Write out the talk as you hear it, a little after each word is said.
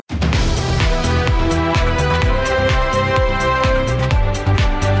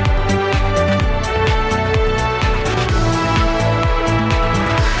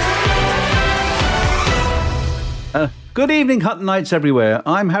Good evening, Huttonites everywhere.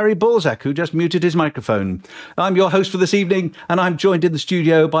 I'm Harry Balzac, who just muted his microphone. I'm your host for this evening, and I'm joined in the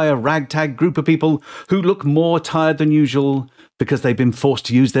studio by a ragtag group of people who look more tired than usual because they've been forced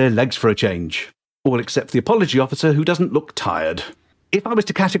to use their legs for a change. All except the apology officer, who doesn't look tired. If I was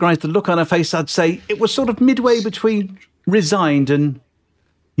to categorise the look on her face, I'd say it was sort of midway between resigned and,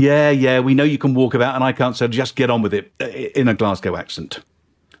 yeah, we know you can walk about and I can't, so just get on with it, in a Glasgow accent.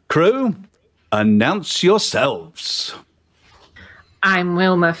 Crew, announce yourselves. I'm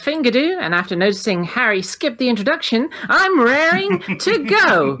Wilma Fingadoo, and after noticing Harry skip the introduction, I'm raring to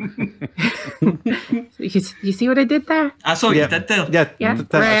go. You see what I did there? I saw you did there. Yeah, I saw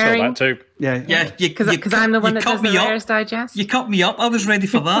that too. Yeah. Because I'm the one that does the Rares Digest. You cut me up. I was ready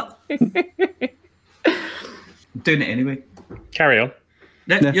for that. Doing it anyway. Carry on.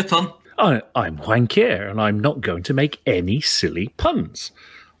 Yeah. Your turn. I'm Juan Kier, and I'm not going to make any silly puns.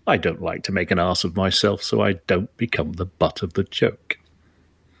 I don't like to make an arse of myself, so I don't become the butt of the joke.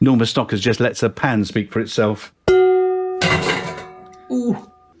 Norma Stockers just lets her pan speak for itself.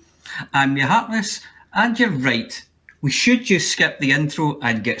 Oh, I'm your Harkness, and you're right. We should just skip the intro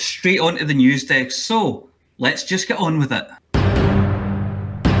and get straight onto the news desk, so let's just get on with it.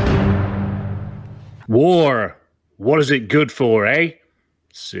 War. What is it good for, eh?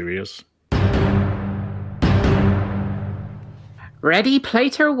 Serious. Ready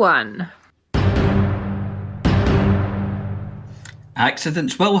Plater One.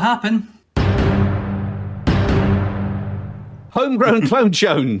 Accidents will happen. Homegrown clone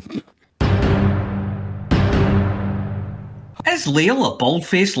shown. Is Lael a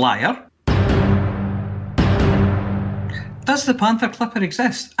bald-faced liar? Does the Panther Clipper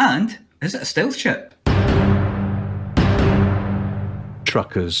exist? And is it a stealth ship?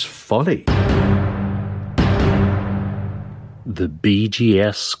 Trucker's Folly. The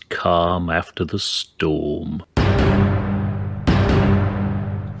BGS calm after the storm.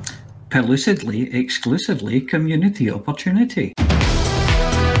 Pellucidly, exclusively, community opportunity.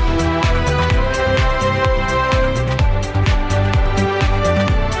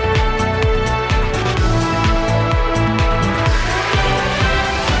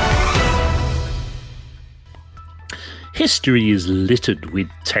 History is littered with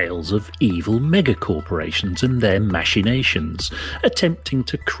tales of evil megacorporations and their machinations, attempting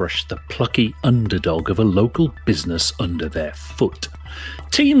to crush the plucky underdog of a local business under their foot.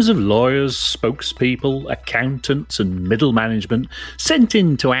 Teams of lawyers, spokespeople, accountants and middle management sent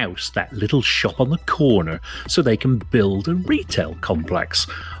in to oust that little shop on the corner so they can build a retail complex,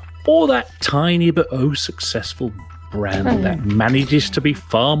 or that tiny but successful brand that manages to be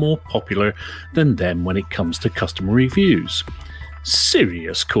far more popular than them when it comes to customer reviews.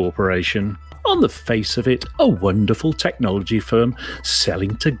 Sirius Corporation. On the face of it, a wonderful technology firm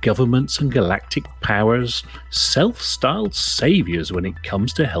selling to governments and galactic powers, self-styled saviors when it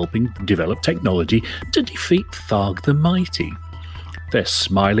comes to helping develop technology to defeat Tharg the Mighty. Their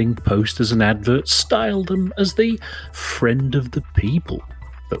smiling posters and adverts style them as the friend of the people.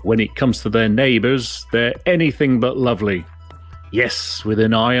 But when it comes to their neighbours, they're anything but lovely. Yes, with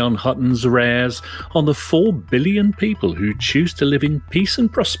an eye on Hutton's Rares, on the 4 billion people who choose to live in peace and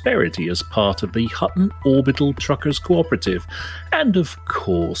prosperity as part of the Hutton Orbital Truckers Cooperative, and of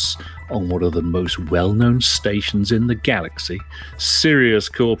course, on one of the most well-known stations in the galaxy, Sirius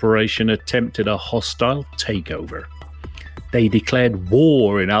Corporation attempted a hostile takeover. They declared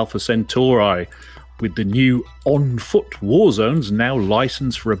war in Alpha Centauri, with the new on-foot war zones now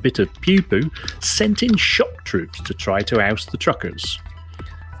licensed for a bit of pew-poo, sent in shock troops to try to oust the truckers.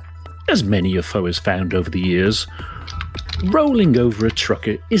 As many a foe has found over the years, rolling over a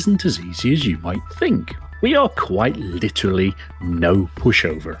trucker isn't as easy as you might think. We are quite literally no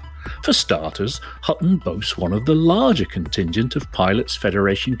pushover. For starters, Hutton boasts one of the larger contingent of Pilots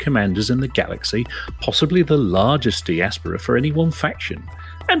Federation commanders in the galaxy, possibly the largest diaspora for any one faction.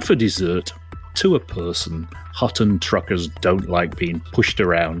 And for dessert, to a person, Hutton truckers don't like being pushed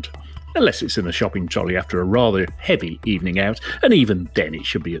around. Unless it's in a shopping trolley after a rather heavy evening out, and even then it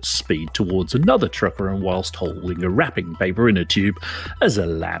should be at speed towards another trucker and whilst holding a wrapping paper in a tube as a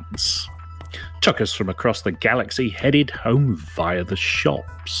lance. Truckers from across the galaxy headed home via the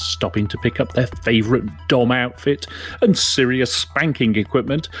shops, stopping to pick up their favourite Dom outfit and Sirius spanking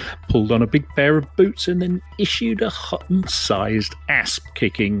equipment, pulled on a big pair of boots and then issued a Hutton-sized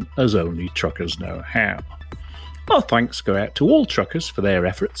ass-kicking as only truckers know how. Our thanks go out to all truckers for their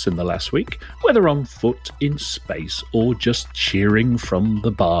efforts in the last week, whether on foot, in space, or just cheering from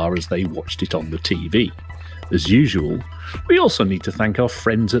the bar as they watched it on the TV. As usual, we also need to thank our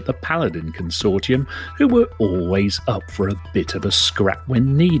friends at the Paladin Consortium, who were always up for a bit of a scrap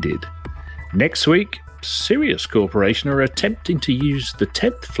when needed. Next week, Sirius Corporation are attempting to use the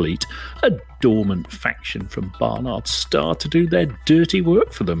 10th Fleet, a dormant faction from Barnard Star, to do their dirty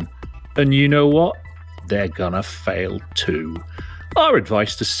work for them. And you know what? They're gonna fail too. Our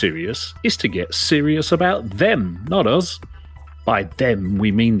advice to Sirius is to get serious about them, not us. By them,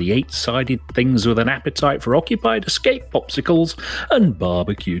 we mean the 8-sided things with an appetite for occupied escape popsicles and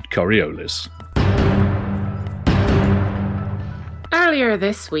barbecued Coriolis. Earlier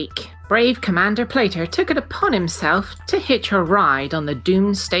this week, brave Commander Plater took it upon himself to hitch a ride on the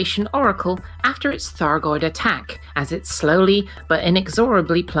doomed station Oracle after its Thargoid attack, as it slowly but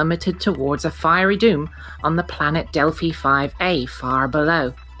inexorably plummeted towards a fiery doom on the planet Delphi 5A far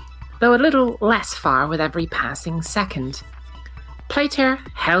below, though a little less far with every passing second. Plater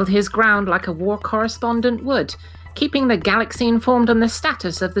held his ground like a war correspondent would, keeping the galaxy informed on the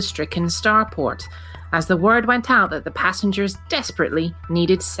status of the stricken starport, as the word went out that the passengers desperately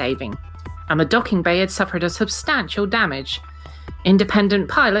needed saving, and the docking bay had suffered a substantial damage. Independent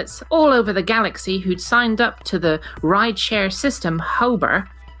pilots all over the galaxy who'd signed up to the rideshare system Hober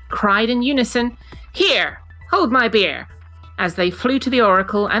cried in unison, "Here, hold my beer," as they flew to the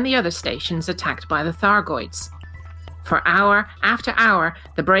Oracle and the other stations attacked by the Thargoids. For hour after hour,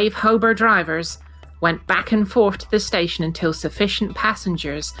 the brave Hober drivers went back and forth to the station until sufficient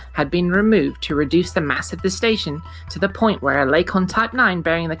passengers had been removed to reduce the mass of the station to the point where a Lakon Type 9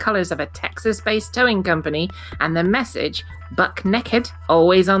 bearing the colours of a Texas-based towing company and the message, "Buck Naked,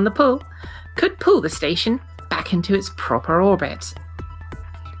 always on the pull," could pull the station back into its proper orbit.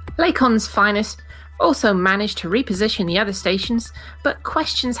 Lakon's finest also managed to reposition the other stations, but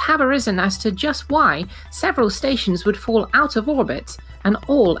questions have arisen as to just why several stations would fall out of orbit, and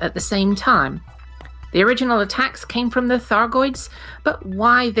all at the same time. The original attacks came from the Thargoids, but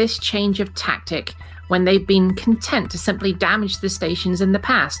why this change of tactic when they've been content to simply damage the stations in the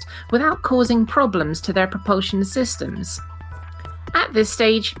past without causing problems to their propulsion systems? At this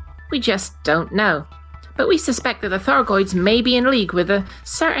stage, we just don't know, but we suspect that the Thargoids may be in league with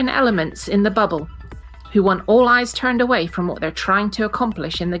certain elements in the bubble, who want all eyes turned away from what they're trying to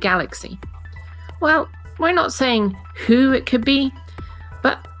accomplish in the galaxy. Well, we're not saying who it could be,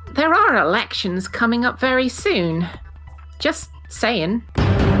 but there are elections coming up very soon. Just saying.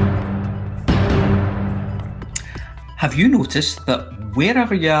 Have you noticed that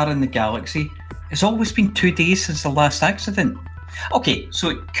wherever you are in the galaxy, it's always been 2 days since the last accident? Okay, so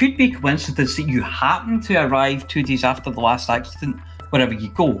it could be coincidence that you happen to arrive 2 days after the last accident wherever you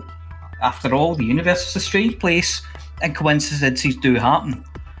go. After all, the universe is a strange place, and coincidences do happen.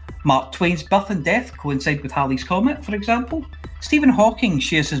 Mark Twain's birth and death coincide with Halley's Comet, for example. Stephen Hawking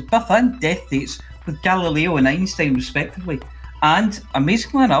shares his birth and death dates with Galileo and Einstein, respectively. And,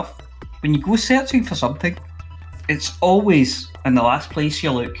 amazingly enough, when you go searching for something, it's always in the last place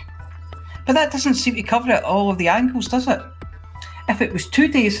you look. But that doesn't seem to cover it all of the angles, does it? If it was 2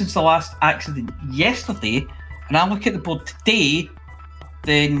 days since the last accident yesterday, and I look at the board today,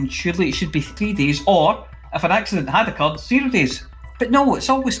 then surely it should be 3 days, or, if an accident had occurred, 0 days. But no, it's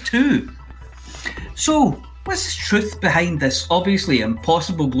always 2. So, what's the truth behind this obviously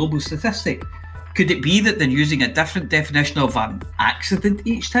impossible global statistic? Could it be that they're using a different definition of an accident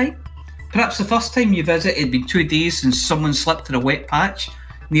each time? Perhaps the first time you visit it'd been 2 days since someone slipped in a wet patch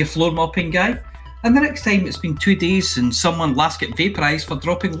near floor mopping guy, and the next time it's been 2 days since someone last got vaporised for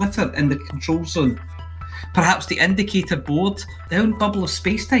dropping litter in the control zone. Perhaps the indicator board, the own bubble of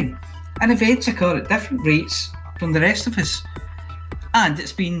space-time, and events occur at different rates from the rest of us. And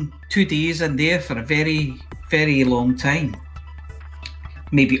it's been 2 days in there for a very, very long time.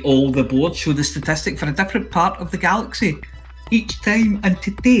 Maybe all the boards show the statistic for a different part of the galaxy each time, and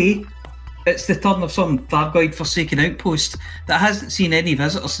today it's the turn of some Thargoid forsaken outpost that hasn't seen any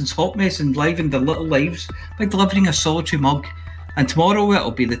visitors since Hot Mess enlivened their little lives by delivering a solitary mug, and tomorrow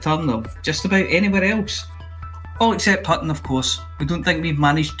it'll be the turn of just about anywhere else. All except Hutton, of course. We don't think we've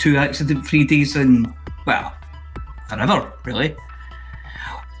managed 2 accident-free days in, well, forever, really.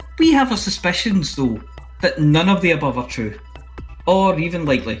 We have our suspicions, though, that none of the above are true, or even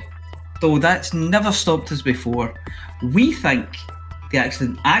likely, though that's never stopped us before. We think the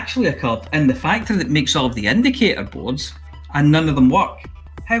accident actually occurred in the factory that makes all of the indicator boards, and none of them work.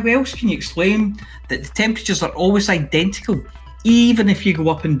 How else can you explain that the temperatures are always identical, even if you go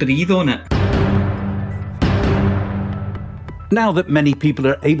up and breathe on it? Now that many people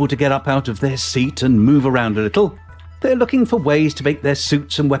are able to get up out of their seat and move around a little, they're looking for ways to make their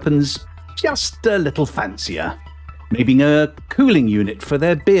suits and weapons just a little fancier. Maybe a cooling unit for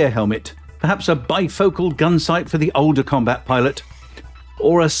their beer helmet, perhaps a bifocal gun sight for the older combat pilot,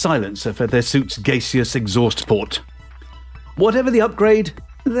 or a silencer for their suit's gaseous exhaust port. Whatever the upgrade,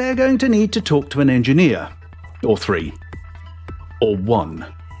 they're going to need to talk to an engineer. Or 3. Or 1.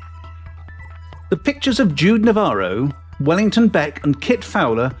 The pictures of Jude Navarro, Wellington Beck and Kit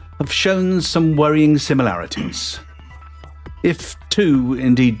Fowler have shown some worrying similarities. If 2,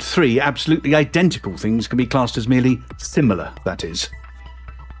 indeed 3, absolutely identical things can be classed as merely similar, that is.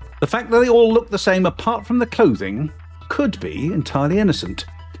 The fact that they all look the same apart from the clothing could be entirely innocent.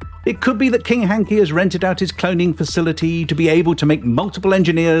 It could be that King Hankey has rented out his cloning facility to be able to make multiple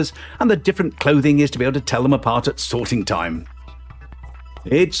engineers, and the different clothing is to be able to tell them apart at sorting time.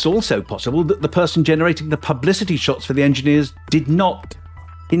 It's also possible that the person generating the publicity shots for the engineers did not,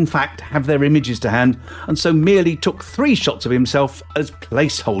 in fact, have their images to hand, and so merely took 3 shots of himself as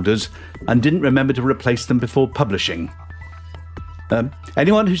placeholders and didn't remember to replace them before publishing.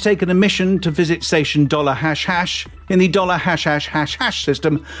 Anyone who's taken a mission to visit station $# in the $#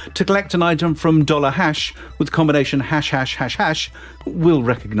 system to collect an item from $# with combination ## will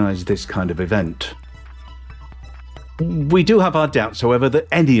recognise this kind of event. We do have our doubts, however, that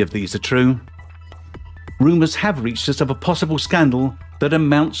any of these are true. Rumours have reached us of a possible scandal that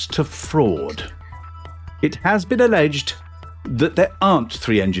amounts to fraud. It has been alleged that there aren't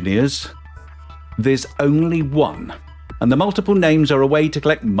 3 engineers. There's only 1. And the multiple names are a way to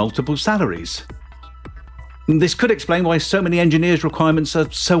collect multiple salaries. This could explain why so many engineers' requirements are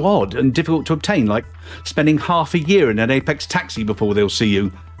so odd and difficult to obtain, like spending half a year in an Apex taxi before they'll see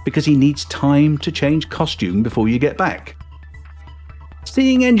you, because he needs time to change costume before you get back.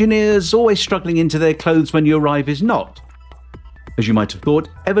 Seeing engineers always struggling into their clothes when you arrive is not, as you might have thought,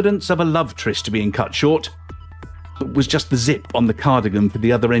 evidence of a love tryst being cut short. It was just the zip on the cardigan for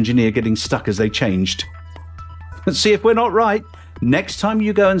the other engineer getting stuck as they changed. Let's see if we're not right. Next time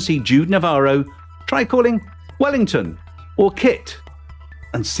you go and see Jude Navarro, try calling Wellington or Kit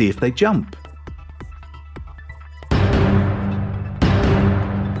and see if they jump.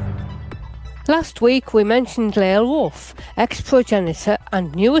 Last week we mentioned Lael Wolf, ex-progenitor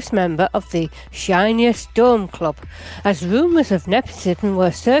and newest member of the Shiniest Dome Club, as rumours of nepotism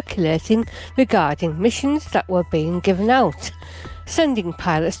were circulating regarding missions that were being given out, sending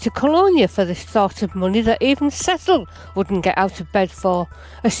pilots to Colonia for the sort of money that even Cecil wouldn't get out of bed for,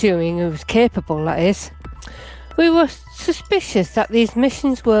 assuming he was capable, that is. We were suspicious that these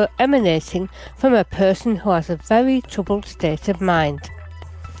missions were emanating from a person who has a very troubled state of mind.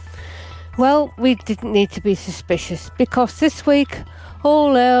 Well, we didn't need to be suspicious, because this week,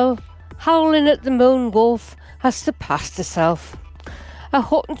 old Earl, howling at the moon wolf, has surpassed herself. A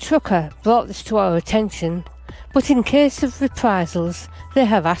Hutton trucker brought this to our attention, but in case of reprisals, they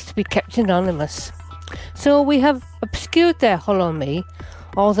have asked to be kept anonymous. So we have obscured their Hollow Me,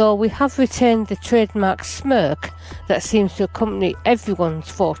 although we have retained the trademark smirk that seems to accompany everyone's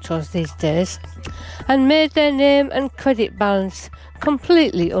photos these days, and made their name and credit balance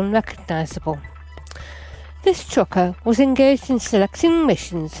completely unrecognisable. This trucker was engaged in selecting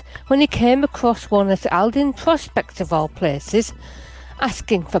missions when he came across one at Aldin Prospect of all places,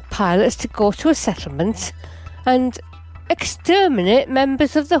 asking for pilots to go to a settlement and exterminate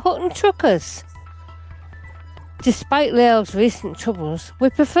members of the Hutton truckers. Despite Lael's recent troubles, we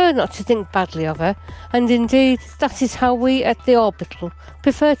prefer not to think badly of her, and indeed that is how we at the Orbital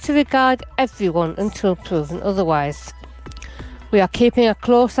prefer to regard everyone until proven otherwise. We are keeping a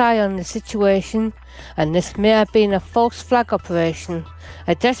close eye on the situation, and this may have been a false flag operation,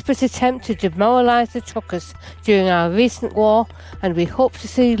 a desperate attempt to demoralise the truckers during our recent war, and we hope to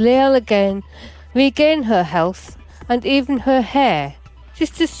see Lael again, regain her health and even her hair,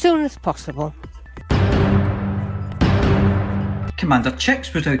 just as soon as possible. Commander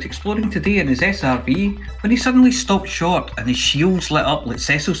Chicks was out exploring today in his SRV when he suddenly stopped short and his shields lit up like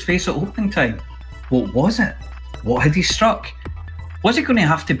Cecil's face at opening time. What was it? What had he struck? Was he going to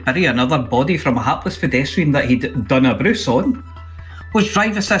have to bury another body from a hapless pedestrian that he'd done a Bruce on? Was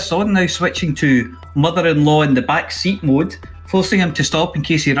drive assist on now switching to mother-in-law in the back seat mode, forcing him to stop in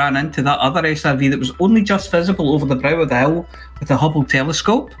case he ran into that other SRV that was only just visible over the brow of the hill with a Hubble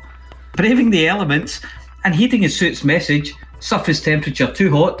telescope? Braving the elements and heeding his suit's message, surface temperature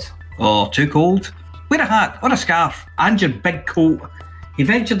too hot or too cold, wear a hat or a scarf and your big coat. He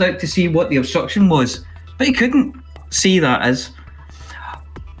ventured out to see what the obstruction was, but he couldn't see, that is.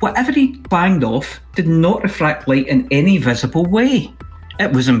 Whatever he banged off did not refract light in any visible way.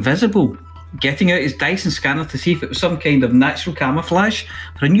 It was invisible. Getting out his Dyson scanner to see if it was some kind of natural camouflage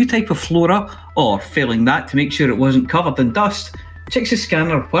for a new type of flora, or failing that to make sure it wasn't covered in dust, Chicks'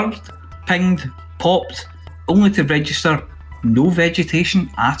 scanner whirred, pinged, popped, only to register no vegetation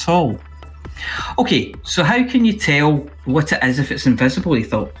at all. Okay, so how can you tell what it is if it's invisible, he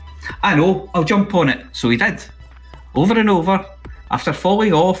thought. I know, I'll jump on it. So he did. Over and over, After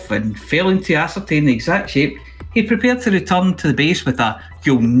falling off and failing to ascertain the exact shape, he prepared to return to the base with a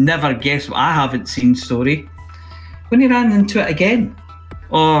 "you'll never guess what I haven't seen" story, when he ran into it again.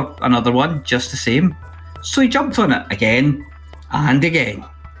 Or another one, just the same. So he jumped on it again and again.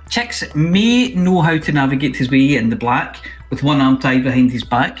 Chicks may know how to navigate his way in the black with one arm tied behind his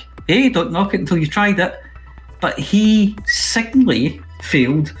back. Hey, don't knock it until you've tried it. But he signally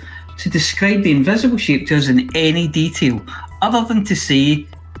failed to describe the invisible shape to us in any detail, other than to say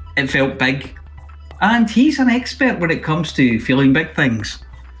it felt big. And he's an expert when it comes to feeling big things.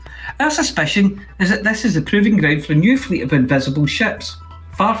 Our suspicion is that this is the proving ground for a new fleet of invisible ships.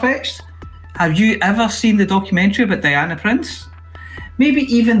 Far-fetched? Have you ever seen the documentary about Diana Prince? Maybe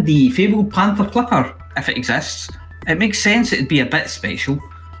even the fabled Panther Clipper, if it exists. It makes sense it'd be a bit special.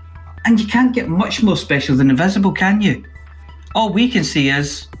 And you can't get much more special than invisible, can you? All we can say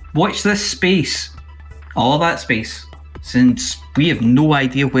is, watch this space. All that space. Since we have no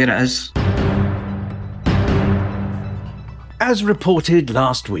idea where it is. As reported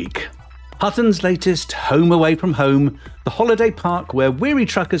last week, Hutton's latest home away from home, the holiday park where weary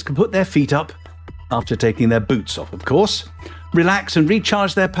truckers can put their feet up, after taking their boots off, of course, relax and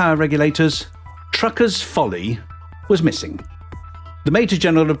recharge their power regulators, Truckers' Folly was missing. The Major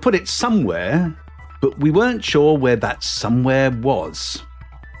General had put it somewhere, but we weren't sure where that somewhere was.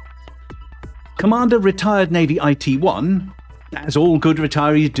 Commander Retired Navy IT-1, as all good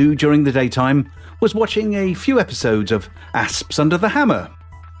retirees do during the daytime, was watching a few episodes of Asps Under the Hammer,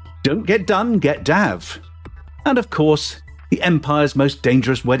 Don't Get Done, Get Dav, and of course, the Empire's Most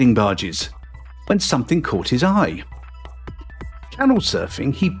Dangerous Wedding Barges, when something caught his eye. Channel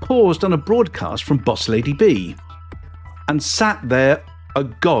surfing, he paused on a broadcast from Boss Lady B, and sat there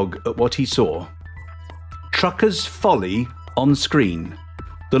agog at what he saw. Truckers' Folly on screen.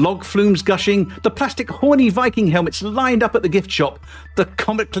 The log flumes gushing, the plastic horny Viking helmets lined up at the gift shop, the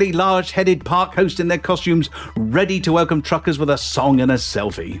comically large-headed park host in their costumes ready to welcome truckers with a song and a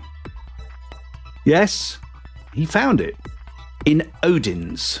selfie. Yes, he found it. In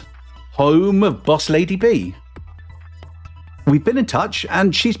Odin's, home of Boss Lady B. We've been in touch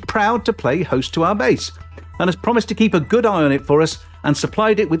and she's proud to play host to our base and has promised to keep a good eye on it for us and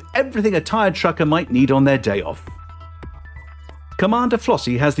supplied it with everything a tired trucker might need on their day off. Commander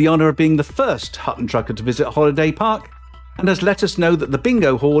Flossie has the honour of being the first Hutton trucker to visit Holiday Park and has let us know that the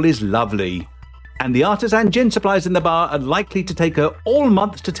bingo hall is lovely and the artisan gin supplies in the bar are likely to take her all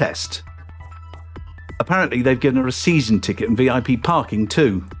month to test. Apparently they've given her a season ticket and VIP parking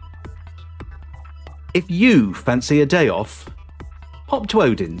too. If you fancy a day off, hop to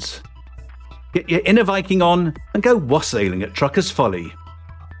Odin's, get your inner Viking on and go wassailing at Truckers' Folly,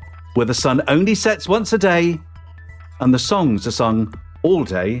 where the sun only sets once a day and the songs are sung all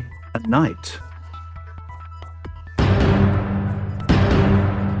day and night.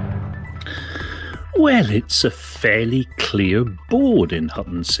 Well, it's a fairly clear board in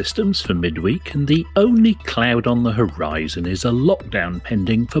Hutton Systems for midweek, and the only cloud on the horizon is a lockdown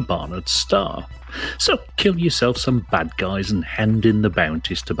pending for Barnard Star. So kill yourself some bad guys and hand in the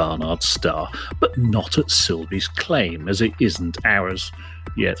bounties to Barnard Star, but not at Sylvie's claim, as it isn't ours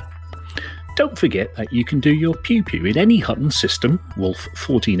yet. Don't forget that you can do your pew-pew in any Hutton system, Wolf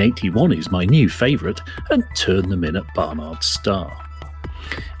 1481 is my new favourite, and turn them in at Barnard Star.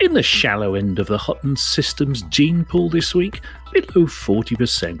 In the shallow end of the Hutton Systems gene pool this week, below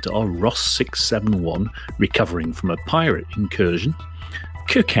 40% are Ross 671 recovering from a pirate incursion,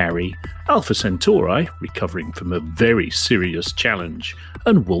 Kukari, Alpha Centauri recovering from a very serious challenge,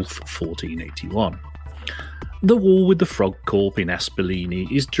 and Wolf 1481. The war with the Frog Corp in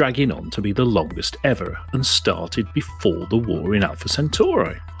Aspellini is dragging on to be the longest ever and started before the war in Alpha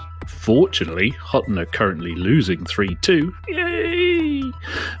Centauri. Fortunately, Hutton are currently losing 3-2, yay!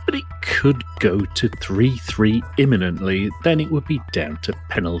 But it could go to 3-3 imminently, then it would be down to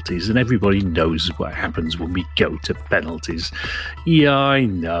penalties, and everybody knows what happens when we go to penalties. Yeah, I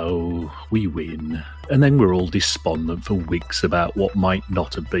know, we win, and then we're all despondent for weeks about what might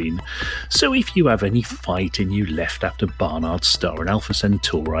not have been. So if you have any fight in you left after Barnard Star and Alpha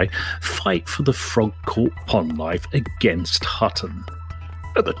Centauri, fight for the Frog Corp Pond Life against Hutton.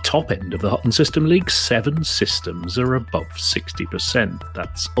 At the top end of the Hutton System League, 7 systems are above 60%.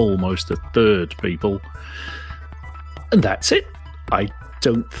 That's almost a third, people. And that's it. I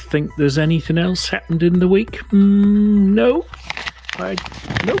don't think there's anything else happened in the week. No.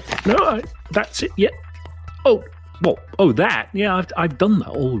 That's it. Yeah. That. Yeah, I've done that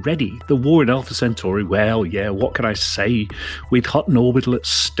already. The war in Alpha Centauri. Well, yeah, what can I say? With Hutton Orbital at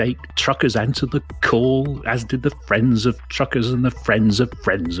stake, truckers answered the call, as did the Friends of Truckers and the Friends of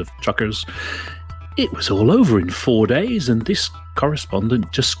Truckers. It was all over in 4 days, and this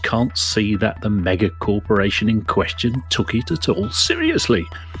correspondent just can't see that the mega corporation in question took it at all seriously.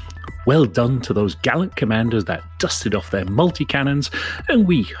 Well done to those gallant commanders that dusted off their multi-cannons, and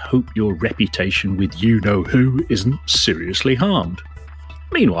we hope your reputation with you-know-who isn't seriously harmed.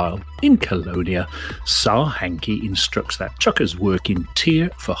 Meanwhile, in Colonia, Tsar Hankey instructs that truckers work in tier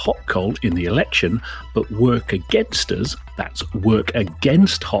for hot coal in the election, but work against us, that's work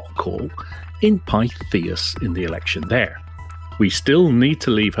against hot coal, in Pythias in the election there. We still need to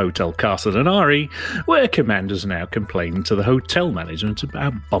leave Hotel Carcinari, where commanders now complain to the hotel management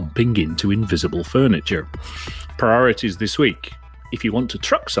about bumping into invisible furniture. Priorities this week. If you want to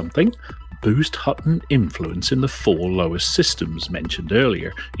truck something, boost Hutton influence in the 4 lowest systems mentioned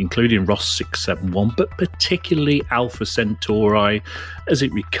earlier, including Ross 671, but particularly Alpha Centauri as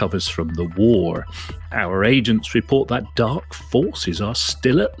it recovers from the war. Our agents report that dark forces are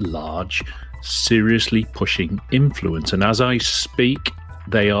still at large, seriously pushing influence, and as I speak,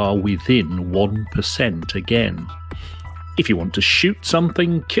 they are within 1% again. If you want to shoot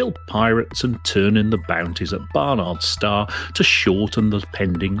something, kill pirates and turn in the bounties at Barnard Star to shorten the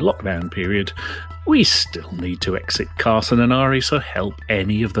pending lockdown period, we still need to exit Carcinari, so help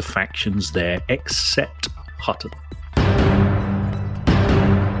any of the factions there except Hutton.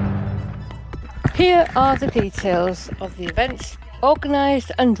 Here are the details of the events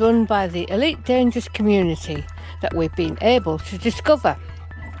organised and run by the Elite Dangerous community that we've been able to discover.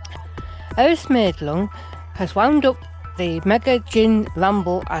 Eris Maidlung has wound up the Mega Gin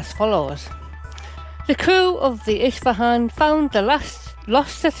Ramble as follows. The crew of the Isfahan found the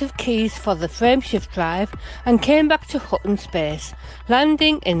lost set of keys for the frameshift drive and came back to Hutton Space,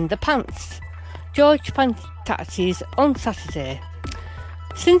 landing in the Pants, George Pantatis on Saturday.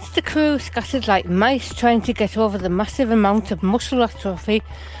 Since the crew scattered like mice trying to get over the massive amount of muscle atrophy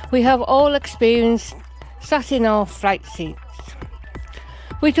we have all experienced sat in our flight seats.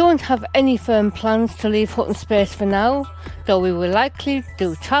 We don't have any firm plans to leave Hutton Space for now, though we will likely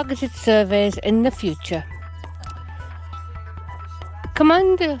do targeted surveys in the future.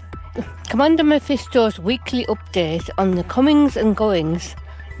 Commander Mephisto's weekly update on the comings and goings,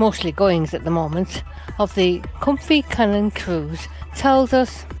 mostly goings at the moment, of the Comfy Cannon cruise tells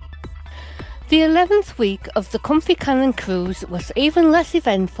us the 11th week of the Comfy Cannon cruise was even less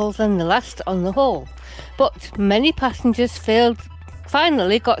eventful than the last on the whole, but many passengers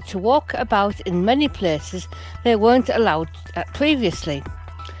finally got to walk about in many places they weren't allowed at previously.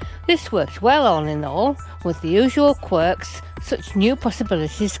 This worked well all in all, with the usual quirks such new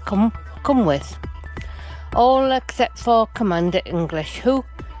possibilities come with. All except for Commander English, who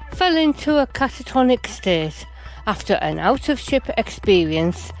fell into a catatonic state after an out-of-ship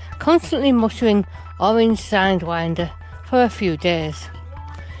experience, constantly muttering Orange Sidewinder for a few days.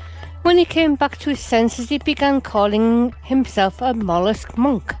 When he came back to his senses, he began calling himself a mollusk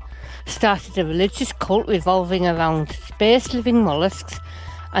monk, started a religious cult revolving around space-living mollusks,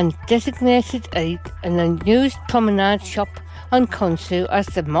 and designated an unused promenade shop on Khonsu as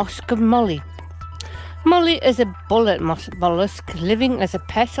the Mosque of Molly. Molly is a bullet mollusk living as a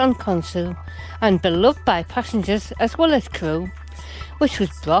pet on Khonsu and beloved by passengers as well as crew, which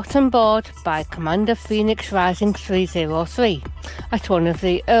was brought on board by Commander Phoenix Rising 303 at one of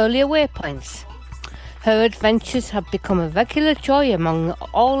the earlier waypoints. Her adventures have become a regular joy among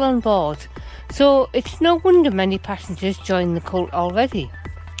all on board, so it's no wonder many passengers join the cult already.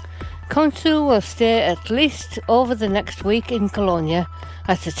 Khonsu will stay at least over the next week in Colonia,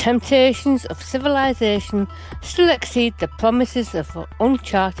 as the temptations of civilization still exceed the promises of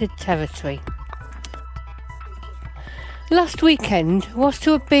uncharted territory. Last weekend was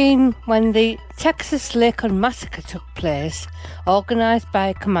to have been when the Texas Lakon Massacre took place, organised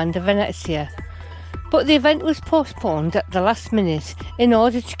by Commander Venezia, but the event was postponed at the last minute in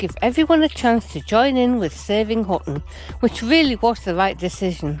order to give everyone a chance to join in with saving Hutton, which really was the right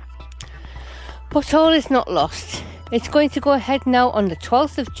decision. But all is not lost. It's going to go ahead now on the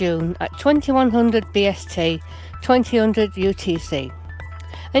 12th of June at 2100 BST, 2000 UTC.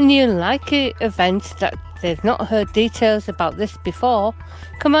 A new unlikely event that they've not heard details about this before,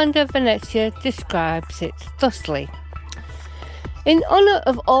 Commander Venezia describes it thusly. In honour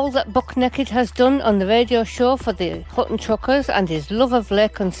of all that Buck Naked has done on the radio show for the Hutton Truckers and his love of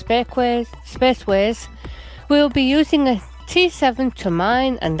Lakon spaceways, we will be using a T7 to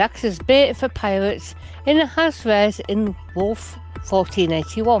mine and act as bait for pirates in a house-res in Wolf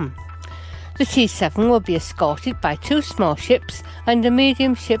 1481. The T7 will be escorted by 2 small ships and a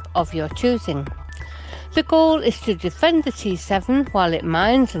medium ship of your choosing. The goal is to defend the T7 while it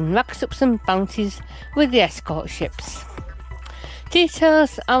mines and racks up some bounties with the escort ships.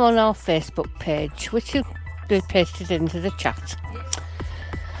 Details are on our Facebook page, which will be pasted into the chat.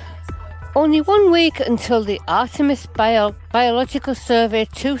 Only 1 week until the Artemis Biological Survey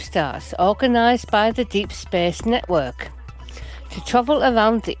 2 starts, organised by the Deep Space Network. To travel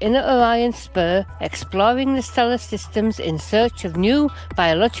around the Inner Orion Spur, exploring the stellar systems in search of new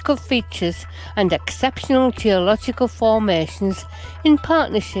biological features and exceptional geological formations in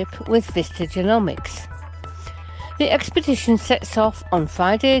partnership with Vista Genomics. The expedition sets off on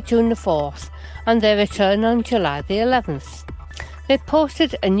Friday, June the 4th, and they return on July the 11th. They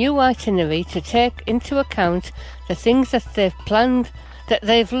posted a new itinerary to take into account the things that they've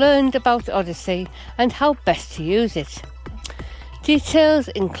learned about Odyssey and how best to use it. Details,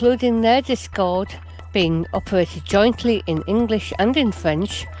 including their Discord, being operated jointly in English and in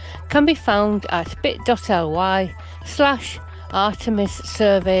French, can be found at bit.ly/Artemis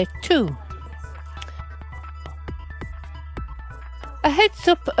Survey 2. A heads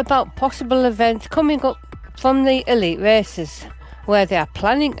up about possible event coming up from the Elite Races, where they are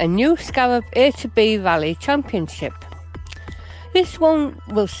planning a new Scarab A to B Rally Championship. This one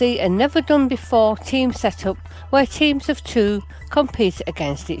will see a never-done-before team setup where teams of 2 compete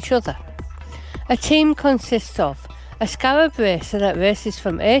against each other. A team consists of a Scarab racer that races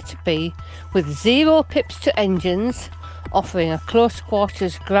from A to B with 0 pips to engines, offering a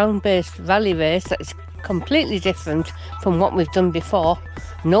close-quarters ground-based rally race that is completely different from what we've done before,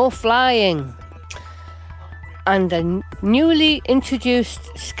 no flying. And a newly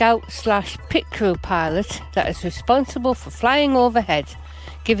introduced scout/pit crew pilot that is responsible for flying overhead,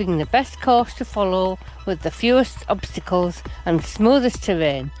 giving the best course to follow with the fewest obstacles and smoothest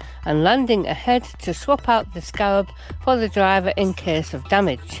terrain, and landing ahead to swap out the Scarab for the driver in case of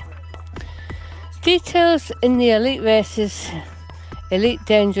damage. Details in the Elite Races Elite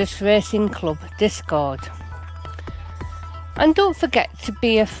Dangerous Racing Club Discord. And don't forget to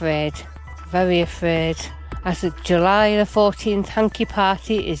be afraid, very afraid, as the July the 14th Hanky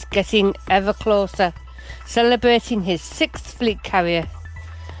Party is getting ever closer, celebrating his 6th fleet carrier.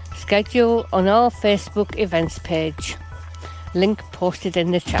 Schedule on our Facebook events page. Link posted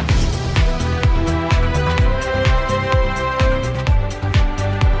in the chat.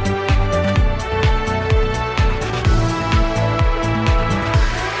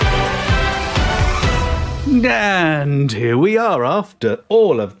 And here we are after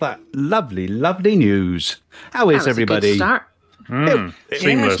all of that lovely, lovely news. How is everybody? Start.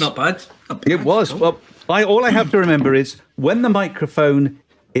 Seamless. It's not bad. It was. Well, all I have to remember is when the microphone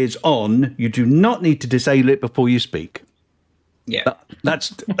is on, you do not need to disable it before you speak. Yeah.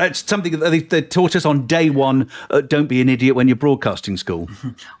 That's something that they taught us on day one. Don't be an idiot when you're broadcasting school.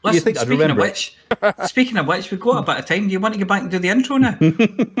 Listen, You think I'd remember it? speaking of which, we've got a bit of time. Do you want to go back and do the intro now?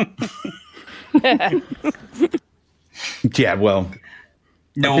 Yeah, well,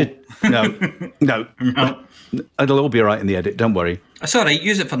 No. no. It'll all be all right in the edit. Don't worry. It's all right.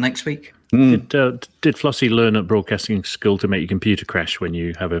 Use it for next week. Did Flossie learn at broadcasting school to make your computer crash when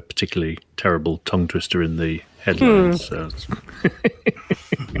you have a particularly terrible tongue twister in the headlines? There's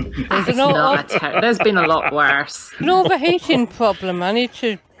been a lot worse. An overheating problem. I need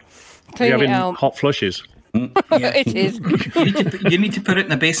to clean You're it having out. hot flushes. It is. You need to put it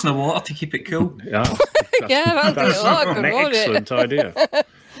in a basin of water to keep it cool. Yeah, Yeah, that'll do it. I can an roll it. excellent idea.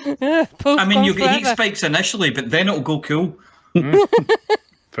 I mean, you get heat spikes initially, but then it'll go cool.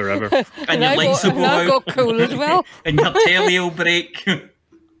 Forever. And your lights will go I'll out. go cool as well. And your telly will break.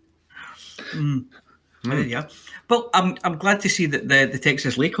 Yeah. Well, I'm glad to see that the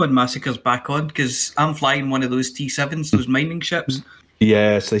Texas Lakon Massacre's back on, because I'm flying one of those T7s, those mining ships.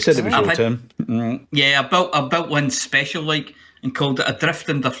 Yes, they said it was I've short had- term. Yeah, I built one special and called it Adrift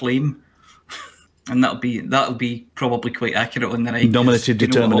in the Flame. And that'll be probably quite accurate on the night. 'cause Nominative you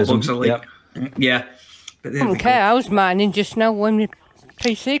know what hot determinism. bugs are like. Yeah. But there we go. Okay, I was mining just now when my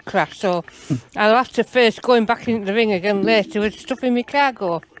PC crashed, so I'll have to face going back into the ring again later with stuff in my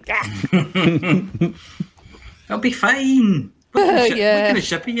cargo. It'll be fine. What Yeah. kind of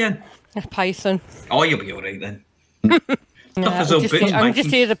ship are you in? A Python. Oh, you'll be all right then. Yeah, Tough as old boots, I'm just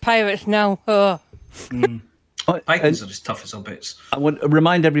here the pirates now. Oh. Pythons are as tough as old boots. I want to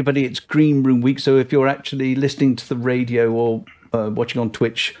remind everybody it's Green Room Week, so if you're actually listening to the radio or watching on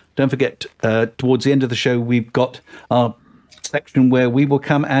Twitch, don't forget, towards the end of the show, we've got our section where we will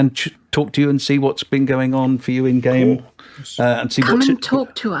come and talk to you and see what's been going on for you in game. And see Come what's and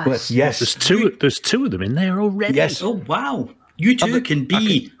talk to us. Yes. There's two of them in there already. Yes. Oh, wow. You two can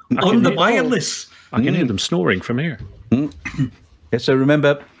be I on can the hear- wireless. I can hear them snoring from here. Yeah, so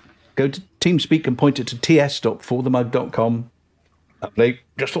remember, go to TeamSpeak and point it to ts.forthemug.com. Lovely.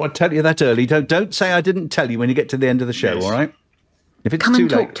 Just thought I'd tell you that early. Don't say I didn't tell you when you get to the end of the show, Yes. all right? If it's Come too and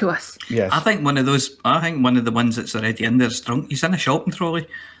talk late, to us. yes. I think one of the ones that's already in there's drunk. He's in a shopping trolley.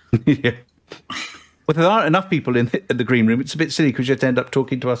 Yeah. Well, there aren't enough people in the green room. It's a bit silly because you have to end up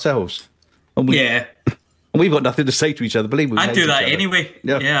talking to ourselves. And Yeah, we've got nothing to say to each other. Believe me, we I hate do each that other. anyway.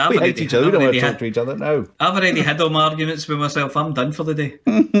 Yeah, I've we already- hate each other. We I've don't want already to talk had- to each other. No. I've already had all my arguments with myself. I'm done for the day.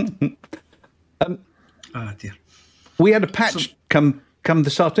 Oh dear. We had a patch come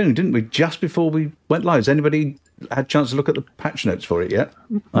this afternoon, didn't we? Just before we went live. Has anybody had a chance to look at the patch notes for it yet?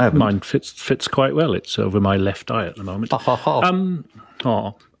 I haven't. Mine fits quite well. It's over my left eye at the moment. Ha, ha,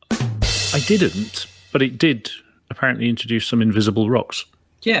 ha. I didn't, but it did apparently introduce some invisible rocks.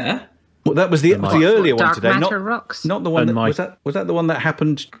 Yeah. Well, that was the earlier one Dark today. matter rocks. Not the one And that was that the one that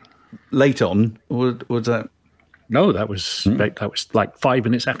happened late on, or was that? No, that was like 5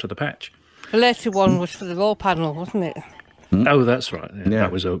 minutes after the patch. The later one was for the roll panel, wasn't it? Oh, that's right. Yeah, Yeah.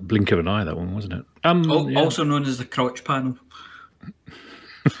 That was a blink of an eye, that one, wasn't it? Yeah. Also known as the crotch panel.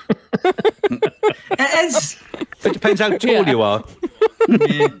 It is. It depends how tall Yeah. you are.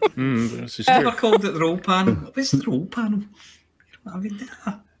 Yeah. This is Never true. called it the roll panel. What's the roll panel? I mean,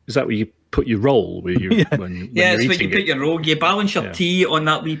 Is that where you put your roll when yeah, you're it's when you eating put it? your roll. You balance your Yeah. tea on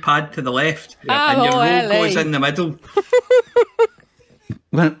that wee pad to the left, Ah, and your roll Ellie. goes in the middle.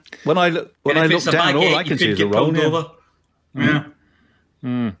 When I look And if down, it's a all baguette, I you can see could is a get roll. pulled Yeah. over.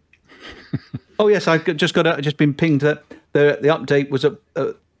 Yeah. Oh yes, I've just been pinged that the update was at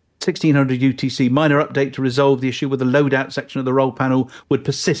 1600 UTC. Minor update to resolve the issue with the loadout section of the roll panel would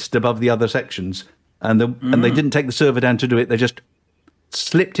persist above the other sections, and they didn't take the server down to do it. They just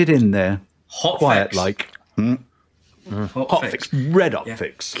slipped it in there, Hot quiet fix. like Hot fix, red hot Yeah.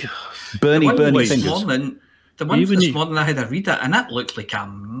 fix, The Bernie one Bernie this fingers. morning, the one Even this you- morning I had a read it, and that looked like a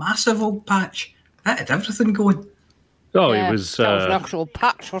massive old patch. That had everything going. Oh, Yeah, it was. that was an actual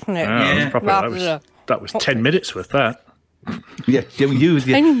patch, wasn't it? that was Yeah. proper. Rather than a- That was 10 minutes worth. That. Yeah, you with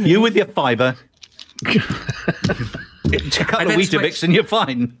Anyway. your fibre. Check out I the did Weetabix and you're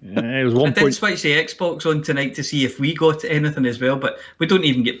fine. It was I 1 did point. switch the Xbox on tonight to see if we got anything as well, but we don't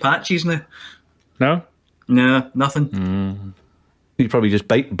even get patches now. No. No, nothing. You'd probably just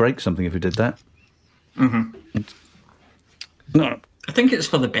break something if you did that. No, I think it's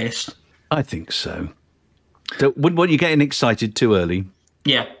for the best. I think so. So wouldn't want you getting excited too early.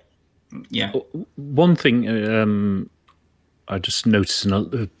 Yeah. Yeah. One thing I just noticed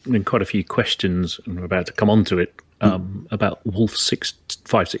in quite a few questions, and we're about to come on to it, about Wolf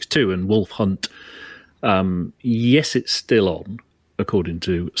 562 and Wolf Hunt. Yes, it's still on, according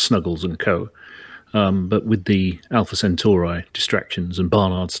to Snuggles and Co. But with the Alpha Centauri distractions and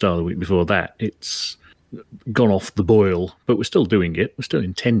Barnard Star the week before that, it's gone off the boil. But we're still doing it. We're still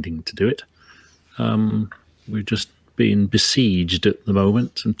intending to do it. We're just being besieged at the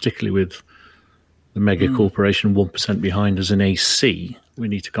moment, and particularly with the mega corporation 1% behind us in AC. We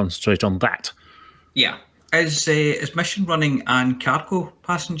need to concentrate on that. Yeah. Is mission running and cargo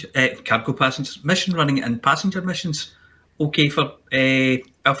passengers, mission running and passenger missions okay for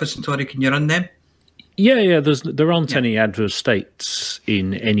Alpha Centauri? Can you run them? Yeah. There aren't any adverse states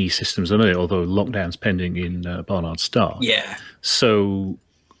in any systems at the minute, although lockdown's pending in Barnard Star. Yeah. So,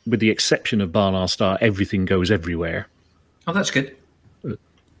 with the exception of Barnard Star, everything goes everywhere. Oh, that's good.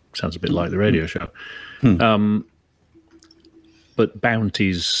 Sounds a bit like the radio show. But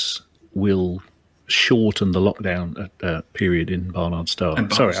bounties will shorten the lockdown period in Barnard Star. And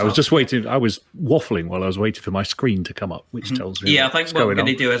Barnard Sorry, I was Star. just waiting. I was waffling while I was waiting for my screen to come up, which tells me Yeah, I what's think what I'm going going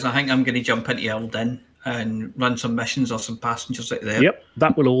on. to do is I think I'm going to jump into Eldin and run some missions or some passengers out there. Yep,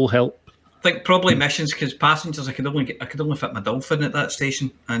 that will all help. I think probably missions because passengers I could only fit my dolphin at that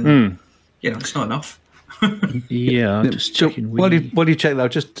station, and it's not enough. Yeah, I'm just So checking. while you check that, I'll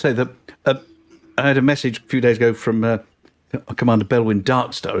just say that I had a message a few days ago from Commander Belwyn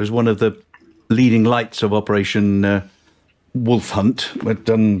Darkstar, who's one of the leading lights of Operation Wolf Hunt. We've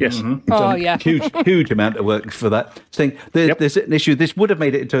done, Yes. we've done yeah. huge amount of work for that. Saying there's an issue. This would have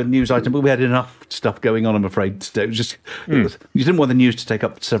made it into a news item, but we had enough stuff going on, I'm afraid. It was just you didn't want the news to take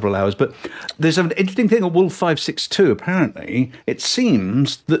up several hours. But there's an interesting thing at Wolf 562. Apparently, it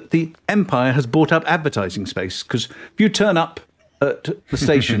seems that the Empire has bought up advertising space, because if you turn up at the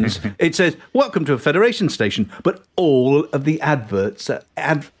stations, it says "Welcome to a Federation station," but all of the adverts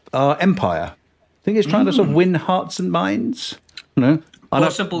are Empire. I think it's trying to sort of win hearts and minds.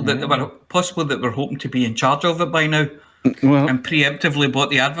 Possible that they were hoping to be in charge of it by now, Well, and preemptively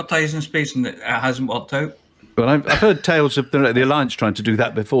bought the advertising space, and it hasn't worked out. well, I've heard tales of the Alliance trying to do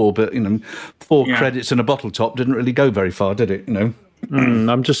that before, but 4 Yeah. credits and a bottle top didn't really go very far, did it?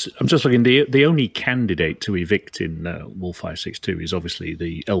 I'm just looking. The only candidate to evict in Wolf 562 is obviously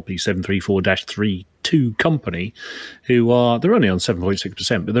the LP734-32 company, they're only on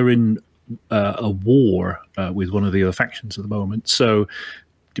 7.6%, but they're in a war with one of the other factions at the moment. So,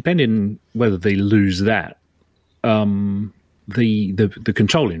 depending whether they lose that, the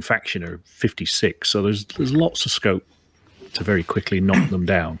controlling faction are 56. So there's lots of scope to very quickly knock them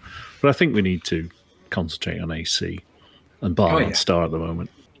down. But I think we need to concentrate on AC and Barnard Star at the moment.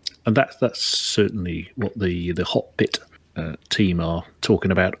 And that's certainly what the Hot Pit team are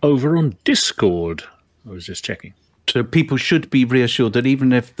talking about over on Discord. I was just checking. So people should be reassured that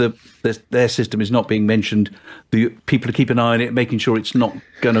even if their system is not being mentioned, the people are keeping an eye on it, making sure it's not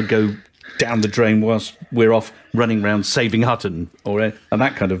going to go down the drain whilst we're off running around saving Hutton and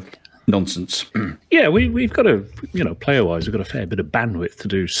that kind of nonsense. Yeah, we've got player-wise, we've got a fair bit of bandwidth to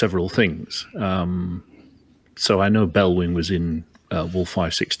do several things. So I know Bellwing was in Wolf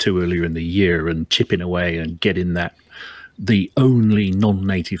 562 earlier in the year and chipping away and getting the only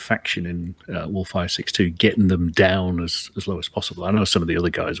non-native faction in Wolf 562, getting them down as low as possible. I know some of the other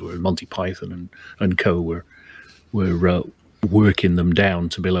guys were Monty Python and co were working them down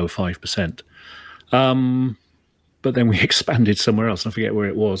to below 5%. But then we expanded somewhere else. I forget where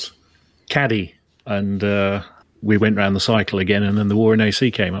it was. Caddy, and we went round the cycle again, and then the war in AC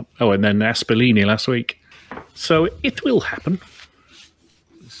came up. Oh, and then Aspellini last week. So it will happen.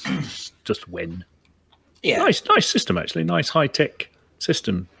 It's just when. Yeah. Nice system, actually. Nice high-tech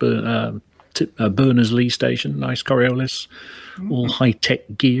system. Berners-Lee station, nice Coriolis. All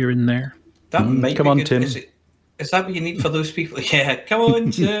high-tech gear in there. That might come be on, good. Tim. Is that what you need for those people? Yeah, come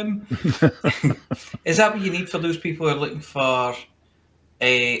on, Tim. Is that what you need for those people who are looking for,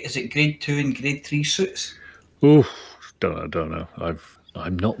 is it grade 2 and grade 3 suits? Oof, don't know.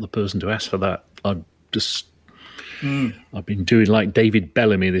 I'm not the person to ask for that. I've been doing like David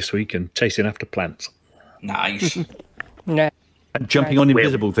Bellamy this week and chasing after plants. Nice. No. And jumping on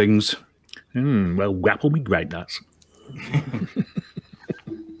invisible things. Well, grapple me great nuts.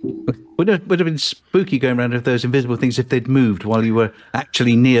 Would have been spooky going around with those invisible things if they'd moved while you were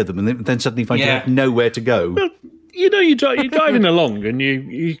actually near them, and then suddenly find you have nowhere to go. Well, you're driving along, and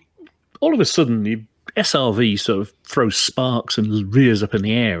you all of a sudden your SRV sort of throws sparks and rears up in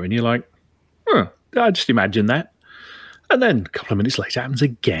the air, and you're like, I just imagine that. And then a couple of minutes later, it happens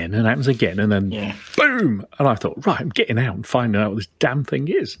again, and then boom! And I thought, right, I'm getting out and finding out what this damn thing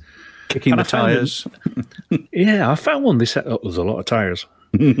is. Kicking the tyres. I found one this. Oh, there's a lot of tyres.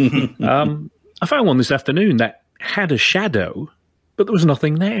 I found one this afternoon that had a shadow, but there was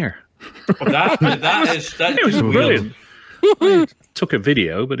nothing there. Well, it was brilliant. I took a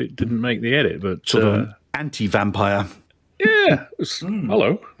video, but it didn't make the edit. But Sort of an anti-vampire. Yeah,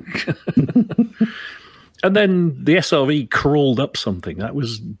 hello. And then the SRV crawled up something that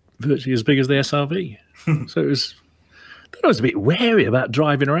was virtually as big as the SRV. So it was. I was a bit wary about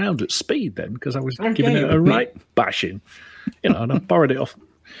driving around at speed then, because I was giving it a right bashing. And I borrowed it off.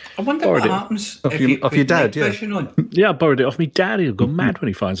 I wonder what happens off your dad. On. Yeah, I borrowed it off my dad. He'll go mad when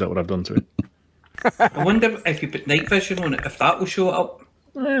he finds out what I've done to it. I wonder if you put night vision on it, if that will show up.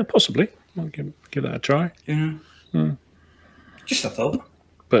 Yeah, possibly. I'll give that a try. Yeah. Just a thought.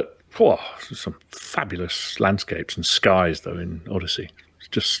 But some fabulous landscapes and skies though in Odyssey. It's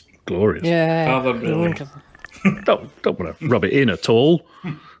just glorious. Yeah. Oh, they're brilliant. Don't want to rub it in at all.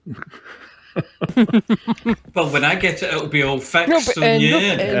 Well, when I get it, it'll be all fixed. But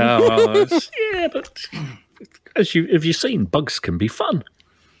have you seen Bugs Can Be Fun?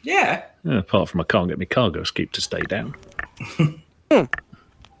 Yeah. Apart from I can't get my cargo scoop to stay down. I have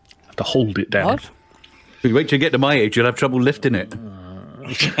to hold it down. What? If you wait till you get to my age, you'll have trouble lifting it.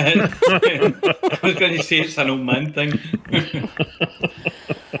 I was going to say it's an old man thing.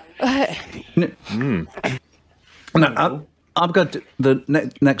 No, I've got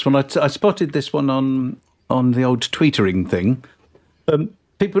the next one. I spotted this one on the old tweetering thing.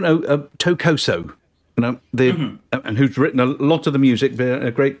 People know Tokoso, and who's written a lot of the music.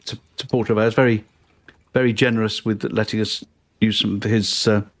 A great supporter of ours. Very, very generous with letting us use some of his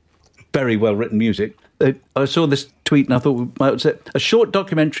very well written music. I saw this tweet and I thought a short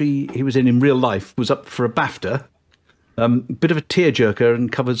documentary he was in real life was up for a BAFTA. Bit of a tearjerker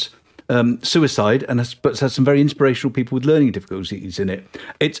and covers suicide but has some very inspirational people with learning difficulties in it.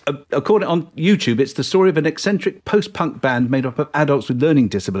 It's according on YouTube. It's the story of an eccentric post-punk band made up of adults with learning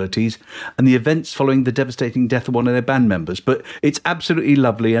disabilities and the events following the devastating death of one of their band members. But it's absolutely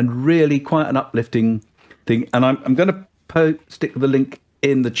lovely and really quite an uplifting thing. And I'm going to stick the link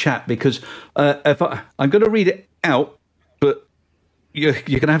in the chat because I'm going to read it out, but you're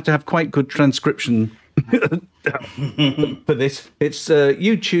going to have quite good transcription for this. It's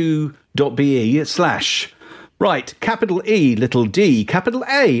youtube.be/ right, capital E, little d, capital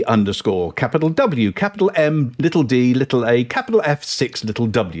A _ capital W, capital M, little d, little a, capital F, 6, little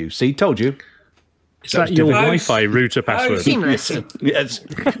w. See, told you. Is that your Wi-Fi router password? Seamless. Yes.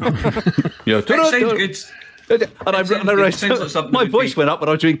 That sounds good. And I wrote, my voice went up when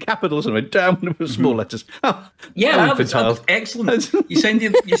I was doing capitals and went down when it was small letters. Yeah, that was excellent. You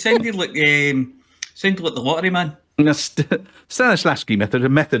sounded like the lottery man. Stanislavski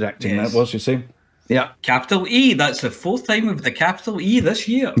method acting, Yes. that was, you see. Yeah. Capital E. That's the fourth time with the capital E this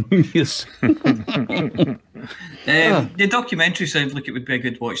year. Yes. The documentary sounds like it would be a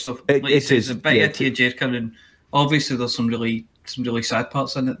good watch. So, It you say, is, It's a bit yeah. of tearjerker, and obviously there's some really sad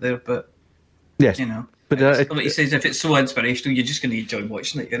parts in it there. But Yes. you know, But like he says, if it's so inspirational, you're just going to enjoy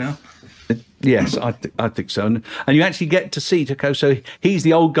watching it. You know. yes, I think so. And you actually get to see Tako. So he's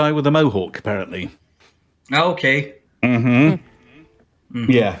the old guy with the mohawk, apparently. Okay.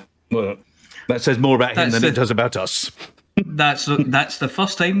 Yeah. Well, that says more about him That's than the- it does about us. That's the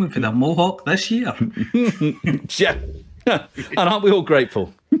first time we've had a mohawk this year. Yeah. And aren't we all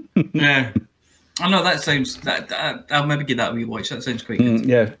grateful? Yeah. I know that sounds. I'll maybe give that a wee watch. That sounds quite good.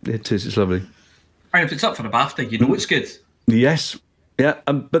 Yeah, it is. It's lovely. And if it's up for a BAFTA, you know it's good. Yes. Yeah.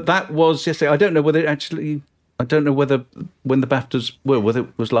 But that was yesterday. I don't know whether when the BAFTAs were, whether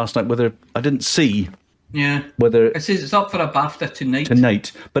it was last night, whether I didn't see Yeah. whether It says it's up for a BAFTA tonight.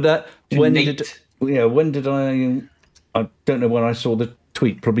 tonight. But when did Tonight. I don't know when I saw the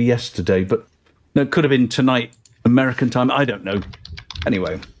tweet, probably yesterday, but no, it could have been tonight, American time. I don't know.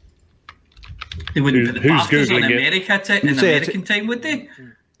 Anyway. They wouldn't put the Who's BAFTAs on Googling it? American time, would they?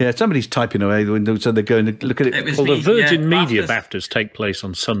 Yeah, somebody's typing away the window, so they're going to look at it. It was Well, the me, Virgin yeah, Media BAFTAs. BAFTAs take place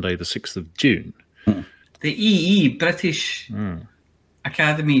on Sunday, the 6th of June. The EE, British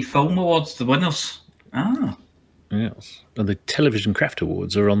Academy Film Awards, the winners. Ah. Yes. And the Television Craft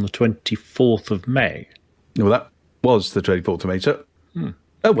Awards are on the 24th of May. Well, that was the 24th of May. So,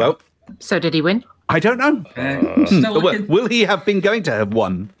 oh, well, So did he win? I don't know. Still Well, looking. will he have been going to have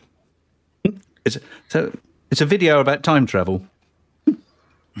won? It's a video about time travel.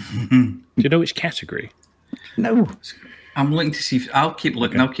 Do you know which category? No. I'm looking to see if I'll keep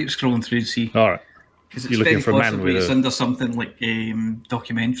looking. I'll keep scrolling through to see All right. because You're it's looking very for a man possibly with it's a... under something like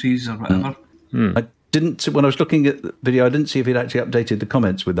documentaries or whatever. I didn't. When I was looking at the video, I didn't see if he'd actually updated the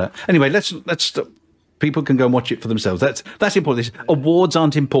comments with that. Anyway, let's stop. People can go and watch it for themselves. That's important. Awards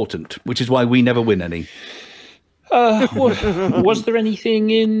aren't important, which is why we never win any. Was there anything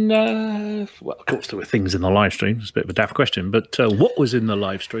in... well, of course, there were things in the live stream. It's a bit of a daft question. But what was in the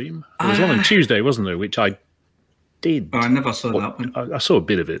live stream? There was one on Tuesday, wasn't there, which I did. Oh, I never saw that one. I saw a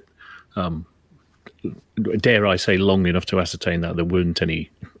bit of it. Dare I say long enough to ascertain that there weren't any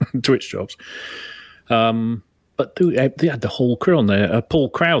Twitch jobs. But they had the whole crew on there. Paul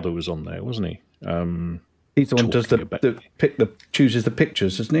Crowther was on there, wasn't he? He's the one who does Talking about- chooses the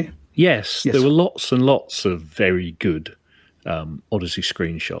pictures, isn't he? Yes, Yes. there were lots and lots of very good Odyssey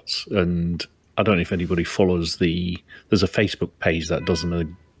screenshots. And I don't know if anybody follows there's a Facebook page that does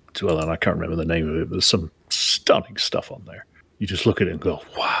them as well, and I can't remember the name of it, but there's some stunning stuff on there. You just look at it and go,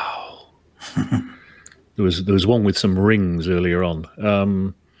 wow. There was one with some rings earlier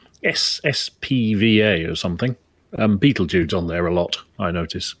on. SPVA or something. Beetlejuice on there a lot, I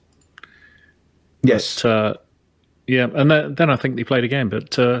notice. Yes. But, yeah, and then I think they played again,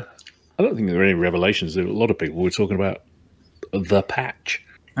 but I don't think there were any revelations. A lot of people were talking about the patch.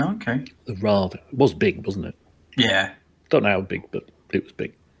 Okay. It was big, wasn't it? Yeah. Don't know how big, but it was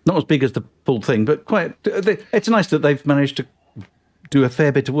big. Not as big as the full thing, but quite. It's nice that they've managed to do a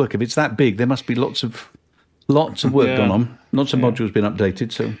fair bit of work. If it's that big, there must be lots of work Yeah. gone on. Lots of modules been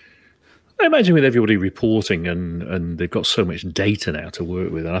updated. So I imagine with everybody reporting and they've got so much data now to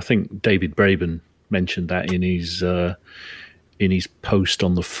work with, and I think David Braben mentioned that in his post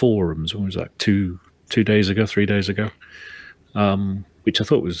on the forums. What was that? 3 days ago, which I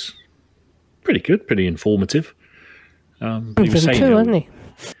thought was pretty good, pretty informative. But he was He's done saying, two, hasn't he?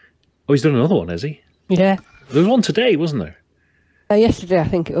 oh, he's done another one, has he? Yeah. There was one today, wasn't there? Yesterday, I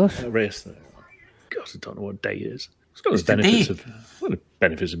think it was. Race. God, I don't know what day it is. It's got It's the benefits today. the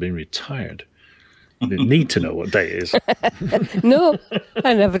benefits of being retired. They need to know what day it is. No,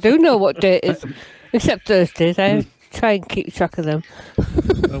 I never do know what day it is, except Thursdays. I try and keep track of them.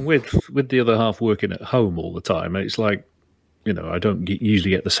 And with the other half working at home all the time, it's like, I don't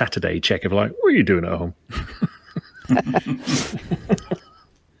usually get the Saturday check of like, what are you doing at home?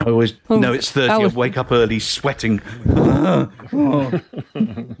 I always know it's Thursday. I I was- wake up early, sweating.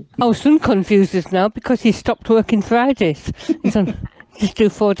 Our son confuses now because he stopped working Fridays. He's on just do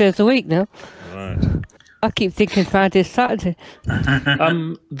 4 days a week now. Right. I keep thinking Friday, Saturday.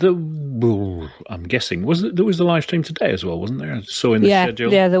 I'm guessing there was the live stream today as well, wasn't there? I saw in the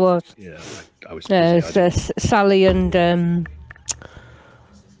schedule. Yeah, there was. Yeah, I was busy. Sally and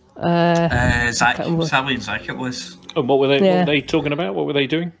Zach, Sally and Zach it was. Oh, what were they talking about? What were they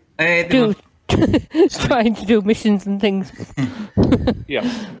doing? Trying to do missions and things. Yeah.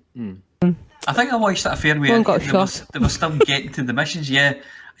 I think I watched that affair where they were still getting to the missions. Yeah.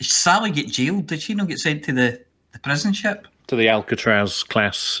 Did Sally get jailed? Did she not get sent to the prison ship? To the Alcatraz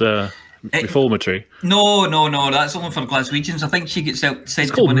class reformatory? No. That's only for Glaswegians. I think she gets sent it's to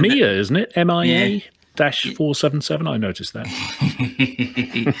called one MIA, isn't it? MIA-477. I noticed that.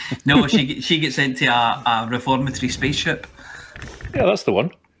 No, she gets sent to a reformatory spaceship. Yeah, that's the one.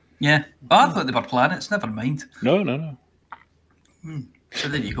 Yeah. Oh, I thought they were planets. Never mind. No. So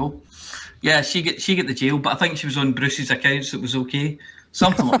there you go. Yeah, she get the jail, but I think she was on Bruce's account, so it was okay.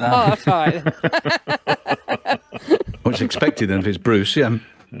 Something like that. Oh, that's right. What's expected then if it's Bruce? Yeah.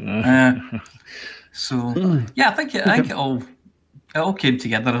 So yeah, I think it all came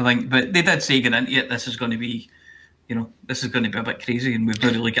together. I think, but they did say going into it, this is going to be a bit crazy, and we've got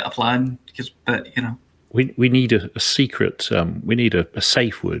to really get a plan. We need a secret. We need a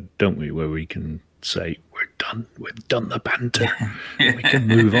safe word, don't we, where we can say we've done the banter. We can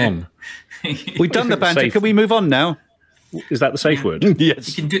move on. We've done the banter. Can we move on now? Is that the safe word?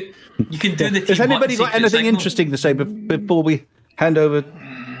 Yes. You can do the. Has anybody got anything interesting to say before we hand over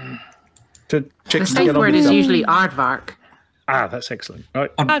to Chicks? The safe word is usually aardvark. Ah, that's excellent. Right.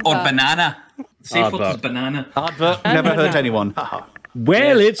 Or banana. Safe word is banana. Aardvark never hurt anyone.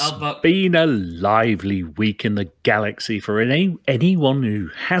 Well, it's been a lively week in the galaxy for anyone who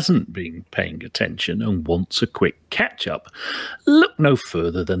hasn't been paying attention and wants a quick catch-up. Look no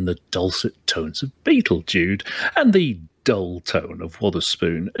further than the dulcet tones of Beetlejude and the dull tone of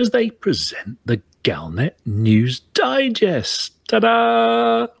Wotherspoon as they present the Galnet News Digest.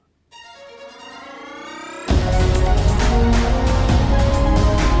 Ta-da!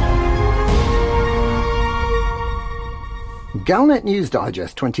 Galnet News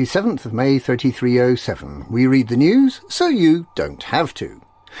Digest, 27th of May 3307. We read the news so you don't have to.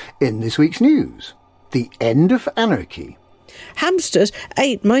 In this week's news, the end of anarchy. Hamsters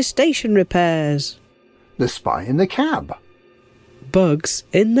ate my station repairs. The spy in the cab. Bugs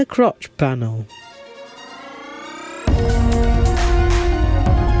in the crotch panel.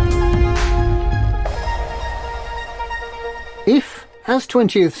 If, as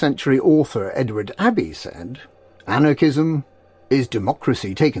 20th century author Edward Abbey said, anarchism is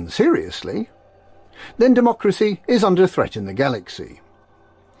democracy taken seriously, then democracy is under threat in the galaxy.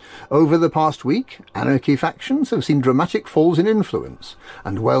 Over the past week, anarchy factions have seen dramatic falls in influence,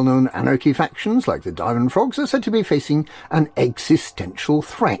 and well-known anarchy factions like the Diamond Frogs are said to be facing an existential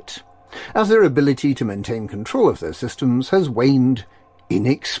threat, as their ability to maintain control of their systems has waned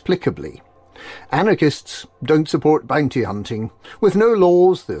inexplicably. Anarchists don't support bounty hunting. With no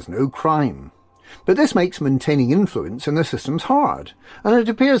laws, there's no crime. But this makes maintaining influence in their systems hard, and it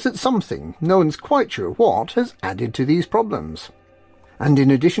appears that something, no one's quite sure what, has added to these problems. And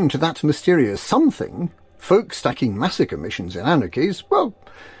in addition to that mysterious something, folk stacking massacre missions in anarchies, well,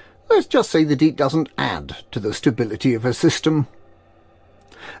 let's just say that it doesn't add to the stability of a system.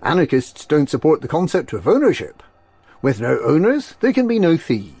 Anarchists don't support the concept of ownership. With no owners, there can be no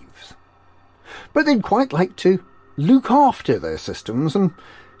thieves. But they'd quite like to look after their systems, and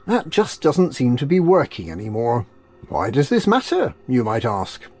that just doesn't seem to be working anymore. Why does this matter, you might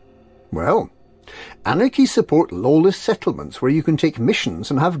ask? Well, anarchies support lawless settlements where you can take missions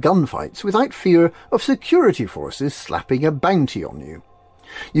and have gunfights without fear of security forces slapping a bounty on you.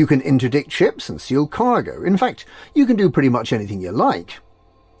 You can interdict ships and steal cargo. In fact, you can do pretty much anything you like.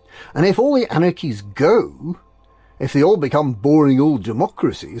 And if all the anarchies go, if they all become boring old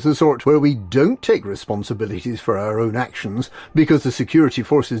democracies, the sort where we don't take responsibilities for our own actions because the security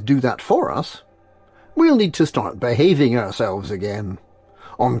forces do that for us, we'll need to start behaving ourselves again.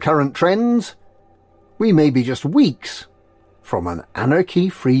 On current trends, we may be just weeks from an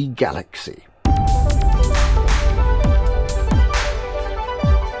anarchy-free galaxy.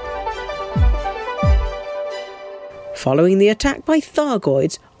 Following the attack by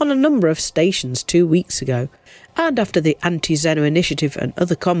Thargoids on a number of stations 2 weeks ago, and after the Anti-Xeno Initiative and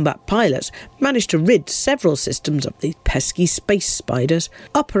other combat pilots managed to rid several systems of the pesky space spiders,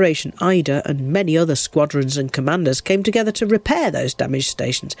 Operation Ida and many other squadrons and commanders came together to repair those damaged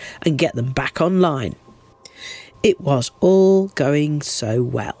stations and get them back online. It was all going so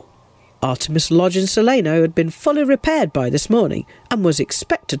well. Artemis Lodge in Solano had been fully repaired by this morning and was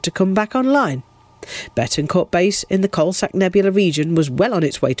expected to come back online. Betancourt Base in the Coalsack Nebula region was well on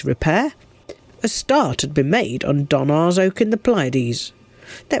its way to repair, a start had been made on Donar's Oak in the Pleiades.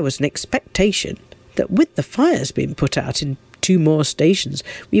 There was an expectation that with the fires being put out in 2 more stations,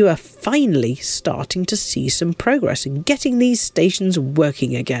 we were finally starting to see some progress in getting these stations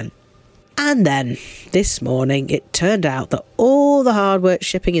working again. And then, this morning, it turned out that all the hard work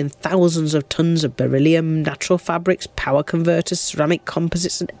shipping in thousands of tons of beryllium, natural fabrics, power converters, ceramic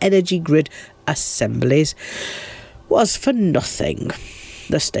composites and energy grid assemblies was for nothing.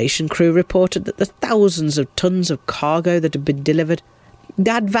 The station crew reported that the thousands of tons of cargo that had been delivered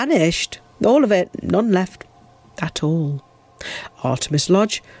had vanished. All of it, none left at all. Artemis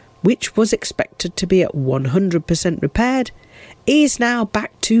Lodge, which was expected to be at 100% repaired, is now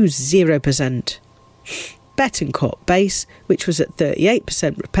back to 0%. Betancourt Base, which was at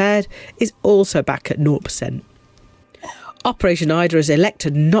 38% repaired, is also back at 0%. Operation Ida has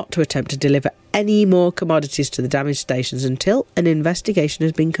elected not to attempt to deliver any more commodities to the damaged stations until an investigation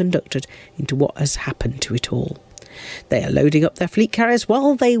has been conducted into what has happened to it all. They are loading up their fleet carriers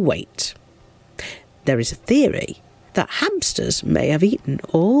while they wait. There is a theory that hamsters may have eaten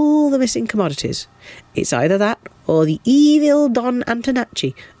all the missing commodities. It's either that or the evil Don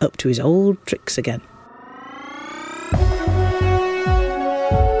Antonacci up to his old tricks again.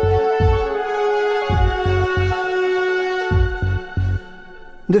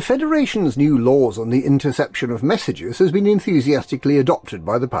 The Federation's new laws on the interception of messages has been enthusiastically adopted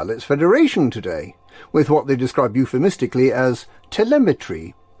by the Pilots Federation today, with what they describe euphemistically as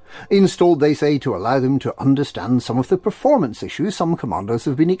telemetry. Installed, they say, to allow them to understand some of the performance issues some commanders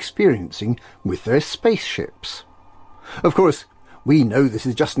have been experiencing with their spaceships. Of course, we know this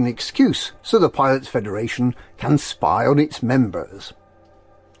is just an excuse so the Pilots Federation can spy on its members.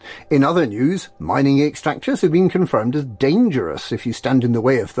 In other news, mining extractors have been confirmed as dangerous if you stand in the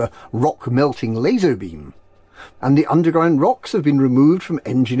way of the rock-melting laser beam, and the underground rocks have been removed from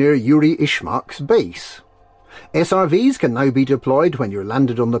engineer Yuri Ishmak's base. SRVs can now be deployed when you're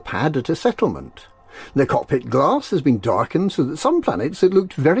landed on the pad at a settlement. The cockpit glass has been darkened so that some planets that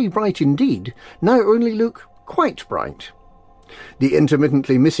looked very bright indeed now only look quite bright. The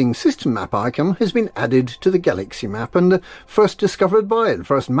intermittently missing system map icon has been added to the galaxy map, and the first discovered by and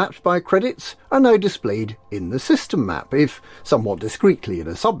first mapped by credits are now displayed in the system map, if somewhat discreetly in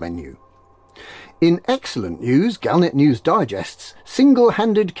a submenu. In excellent news, Galnet News Digest's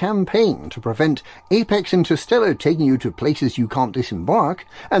single-handed campaign to prevent Apex Interstellar taking you to places you can't disembark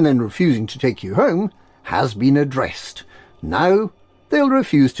and then refusing to take you home has been addressed. Now they'll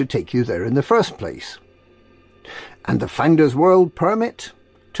refuse to take you there in the first place. And the Founders World permit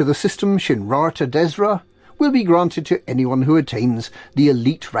to the system Shinrarta Desra will be granted to anyone who attains the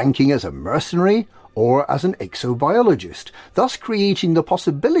elite ranking as a mercenary or as an exobiologist, thus creating the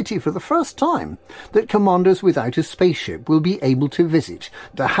possibility for the first time that commanders without a spaceship will be able to visit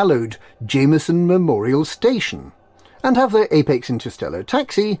the hallowed Jameson Memorial Station and have their Apex Interstellar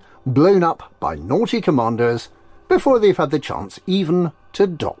taxi blown up by naughty commanders before they've had the chance even to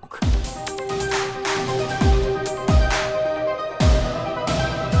dock.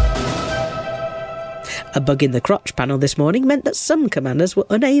 A bug in the crotch panel this morning meant that some commanders were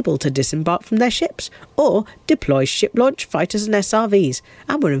unable to disembark from their ships or deploy ship-launched fighters and SRVs,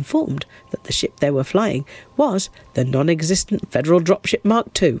 and were informed that the ship they were flying was the non-existent Federal Dropship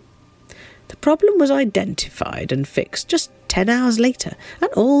Mark II. The problem was identified and fixed just 10 hours later, and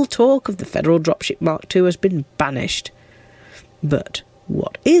all talk of the Federal Dropship Mark II has been banished. But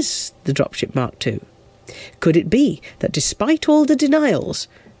what is the Dropship Mark II? Could it be that despite all the denials,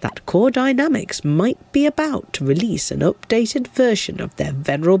 that Core Dynamics might be about to release an updated version of their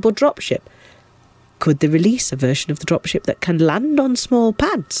venerable dropship? Could they release a version of the dropship that can land on small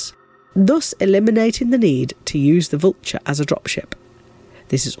pads, thus eliminating the need to use the Vulture as a dropship?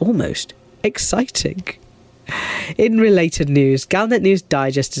 This is almost exciting. In related news, Galnet News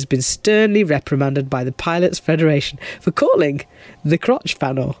Digest has been sternly reprimanded by the Pilots Federation for calling the crotch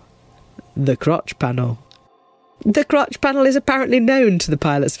panel the crotch panel. The crotch panel is apparently known to the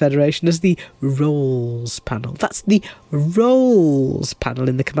Pilots Federation as the rolls panel. That's the rolls panel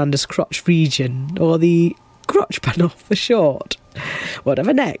in the commander's crotch region, or the crotch panel for short.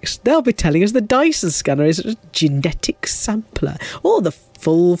 Whatever next, they'll be telling us the Dyson scanner is a genetic sampler, or the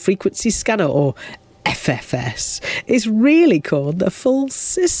full frequency scanner, or FFS, is really called the full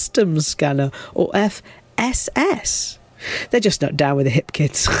system scanner, or FSS. They're just not down with the hip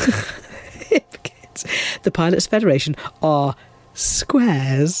kids. Hip kids. The Pilots Federation are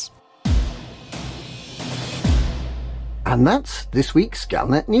squares. And that's this week's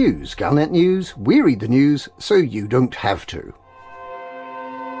Galnet News. Galnet News, we read the news so you don't have to.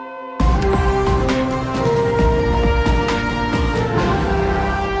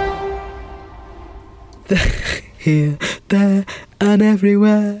 here, there, and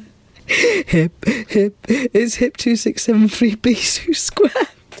everywhere. Hip, hip, it's hip 2673B Sue Square.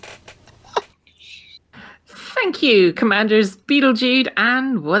 Thank you, Commanders Beetlejude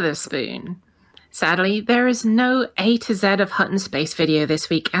and Witherspoon. Sadly, there is no A to Z of Hutton Space video this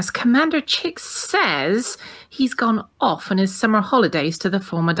week, as Commander Chick says he's gone off on his summer holidays to the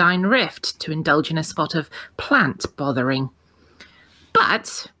Formidine Rift to indulge in a spot of plant bothering.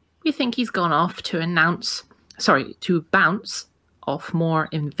 But we think he's gone off to bounce off more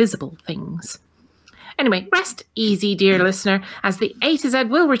invisible things. Anyway, rest easy, dear listener, as the A to Z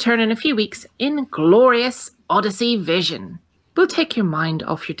will return in a few weeks in glorious Odyssey Vision. We'll take your mind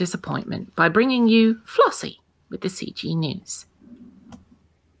off your disappointment by bringing you Flossie with the CG News.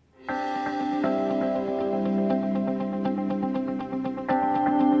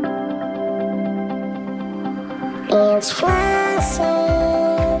 It's Flossie.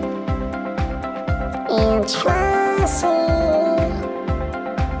 It's Flossie.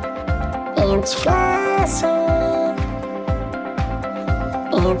 It's Flossie.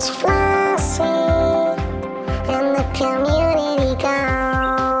 It's Flossie. And the community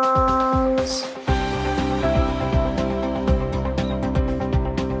goes.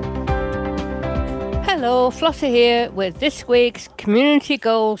 Hello, Flossie here with this week's Community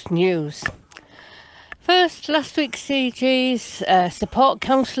Goals News. First, last week's CGs support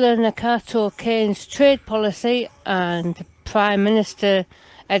Councillor Nakato Kane's trade policy and Prime Minister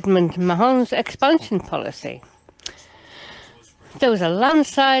Edmund Mahon's expansion policy. There was a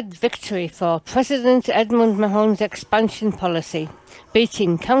landslide victory for President Edmund Mahon's expansion policy,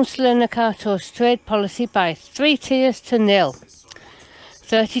 beating Councillor Nakato's trade policy by 3 tiers to 0.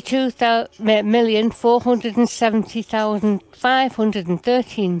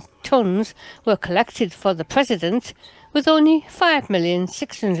 32,470,513 tonnes were collected for the President, with only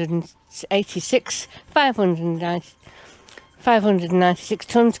 5,686,596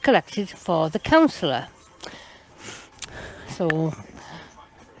 tonnes collected for the Councillor. So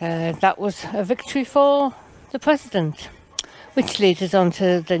that was a victory for the President, which leads us on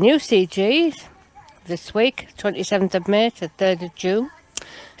to the new CGs this week, 27th of May to 3rd of June.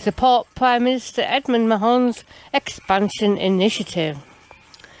 Support Prime Minister Edmund Mahon's expansion initiative.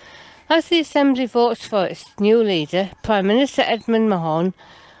 As the Assembly votes for its new leader, Prime Minister Edmund Mahon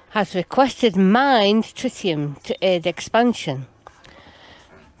has requested mined tritium to aid expansion.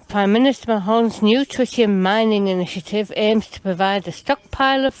 Prime Minister Mahon's new tritium mining initiative aims to provide a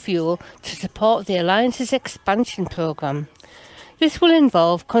stockpile of fuel to support the Alliance's expansion programme. This will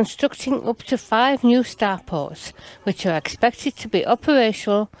involve constructing up to 5 new starports, which are expected to be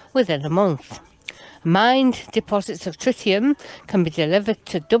operational within a month. Mined deposits of tritium can be delivered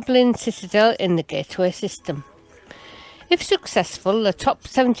to Dublin Citadel in the Gateway system. If successful, the top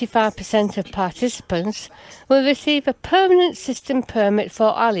 75% of participants will receive a permanent system permit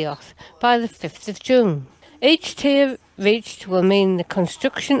for Alioth by the 5th of June. Each tier reached will mean the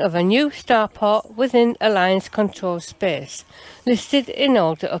construction of a new starport within Alliance control space, listed in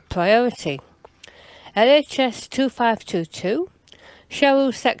order of priority. LHS 2522,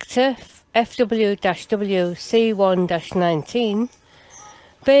 Sharu Sector FW-W C1-19,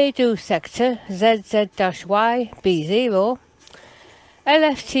 Beidou Sector ZZ-Y B0,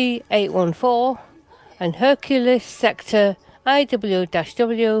 LFT 814, and Hercules Sector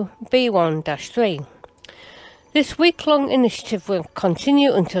IW-W B1-3. This week-long initiative will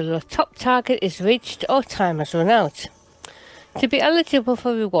continue until the top target is reached or time has run out. To be eligible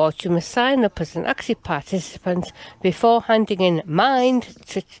for rewards, you must sign up as an active participant before handing in mined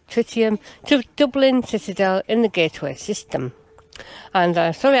tritium to Dublin Citadel in the Gateway system. And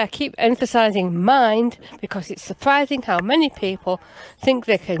I'm sorry I keep emphasising mined, because it's surprising how many people think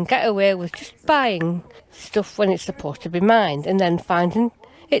they can get away with just buying stuff when it's supposed to be mined and then finding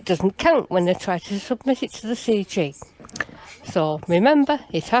it doesn't count when they try to submit it to the CG. So remember,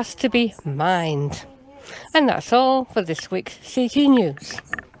 it has to be mined. And that's all for this week's CG News.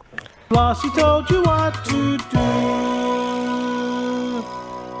 Flossie told you what to do.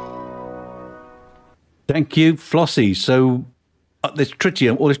 Thank you, Flossie. So all this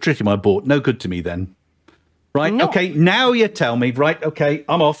tritium I bought, no good to me then. Right, No. okay, now you tell me. Right, okay,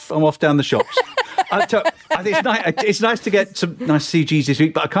 I'm off down the shops. It's nice to get some nice CGs this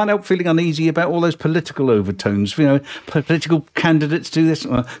week, but I can't help feeling uneasy about all those political overtones. You know, political candidates do this.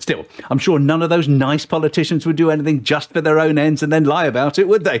 Still, I'm sure none of those nice politicians would do anything just for their own ends and then lie about it,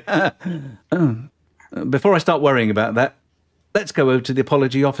 would they? Before I start worrying about that, let's go over to the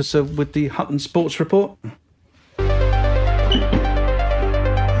apology officer with the Hutton Sports Report.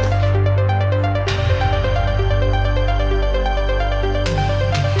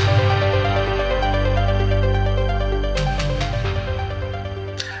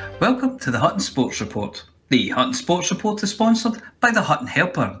 to the Hutton Sports Report. The Hutton Sports Report is sponsored by the Hutton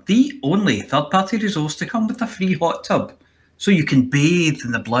Helper, the only third-party resource to come with a free hot tub, so you can bathe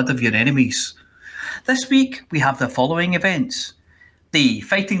in the blood of your enemies. This week, we have the following events. The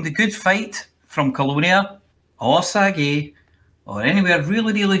Fighting the Good Fight from Colonia, or Sagae, or anywhere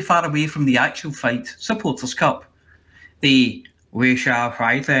really, really far away from the actual fight, Supporters Cup. The We Shall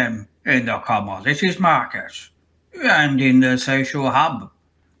Fight Them in the Commodities Markets and in the Social Hub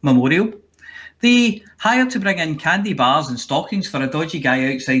Memorial. The Hire to bring in candy bars and stockings for a dodgy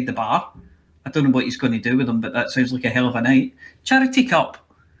guy outside the bar. I don't know what he's going to do with them, but that sounds like a hell of a night. Charity Cup.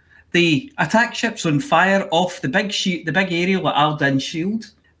 The attack ships on fire off the big aerial at Aldin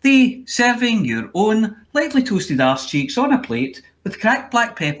Shield. The serving your own lightly toasted arse cheeks on a plate with cracked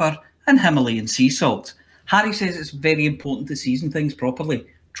black pepper and Himalayan sea salt. Harry says it's very important to season things properly.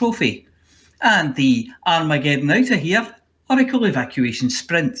 Trophy. And the Armageddon out of here Oracle evacuation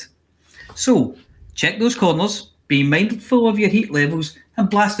sprint. So, check those corners, be mindful of your heat levels, and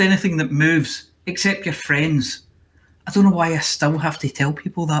blast anything that moves, except your friends. I don't know why I still have to tell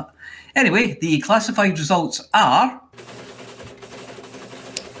people that. Anyway, the classified results are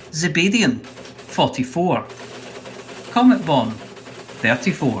Zebadian, 44. Comet Bomb,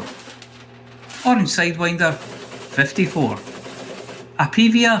 34. Orange Sidewinder, 54.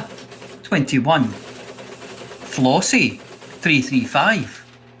 Apivia, 21. Flossie, 335.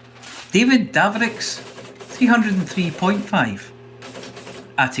 David Davrix, 303.5.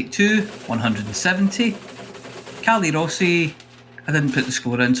 Attic 2, 170. Cali Rossi, I didn't put the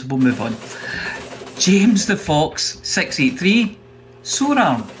score in, so we'll move on. James the Fox, 683.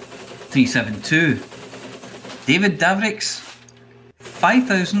 Sorarm, 372. David Davrix,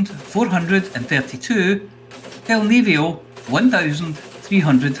 5,432. El Nevio,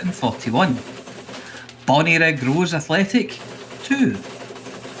 1,341. Bonnie Rig Rose Athletic, 2.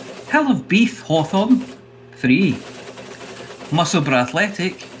 Hill of Beef Hawthorn, 3. Musselburgh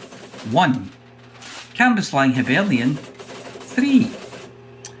Athletic, 1. Cambuslang Hibernian, 3.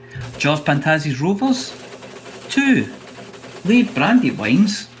 George Pantazzi's Rovers, 2. Lee Brandy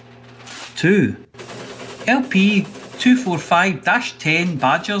Wines, 2. LP 245-10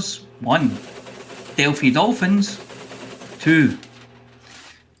 Badgers, 1. Delphi Dolphins, 2.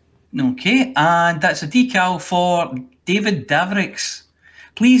 Okay, and that's a decal for David Davrix.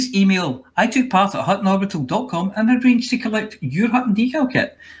 Please email itookpart@huttonorbital.com and arrange to collect your Hutton decal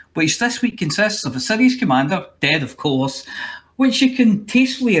kit, which this week consists of a series commander, dead of course, which you can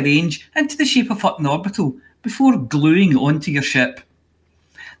tastefully arrange into the shape of Hutton Orbital before gluing onto your ship.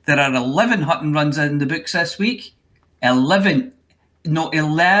 There are 11 Hutton runs in the books this week. 16.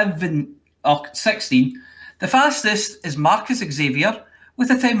 The fastest is Marcus Xavier with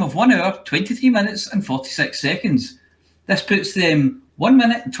a time of 1 hour, 23 minutes and 46 seconds. This puts them 1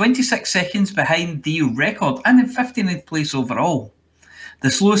 minute and 26 seconds behind the record and in 59th place overall. The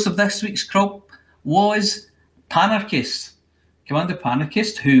slowest of this week's crop was Panarchist, Commander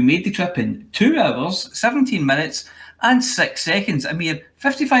Panarchist, who made the trip in 2 hours, 17 minutes and 6 seconds, a mere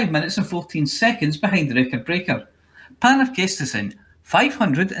 55 minutes and 14 seconds behind the record breaker. Panarchist is in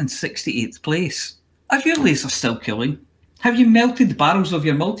 568th place. Are your lasers still cooling? Have you melted the barrels of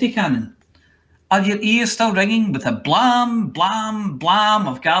your multi-cannon? Are your ears still ringing with a blam, blam, blam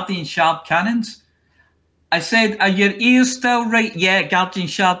of Guardian Shard cannons? I said, are your ears still right? Yeah, Guardian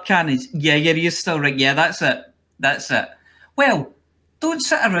Shard cannons. Yeah, your ears still right. Yeah, that's it. That's it. Well, don't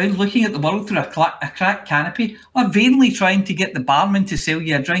sit around looking at the world through a cracked canopy or vainly trying to get the barman to sell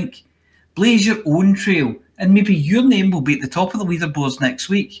you a drink. Blaze your own trail, and maybe your name will be at the top of the leaderboards next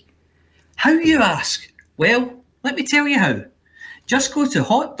week. How, you ask? Well, let me tell you how. Just go to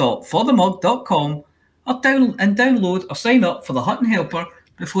hot.forthemug.com or download or sign up for the Hutton Helper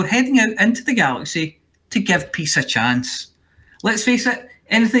before heading out into the galaxy to give peace a chance. Let's face it,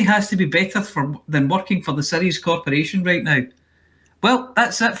 anything has to be better than working for the Sirius Corporation right now. Well,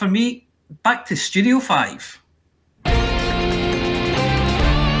 that's it for me. Back to Studio 5.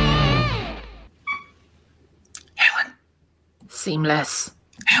 Helen. Seamless.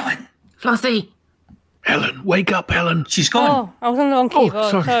 Helen. Flossie. Helen, wake up, Helen. She's gone. Oh, I was on the wrong keyboard,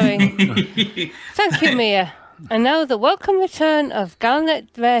 sorry. Thank you, Mia. And now the welcome return of Galnet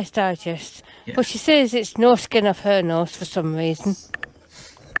Rares Digest. Yeah. But she says it's no skin off her nose for some reason.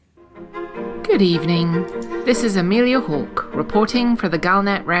 Good evening. This is Amelia Hawke reporting for the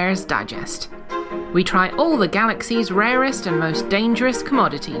Galnet Rares Digest. We try all the galaxy's rarest and most dangerous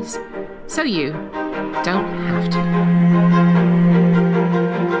commodities, so you don't have to.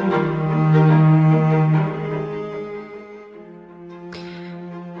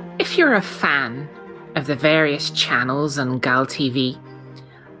 If you're a fan of the various channels on Gal TV,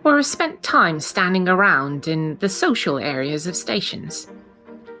 or have spent time standing around in the social areas of stations,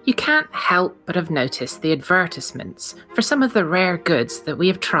 you can't help but have noticed the advertisements for some of the rare goods that we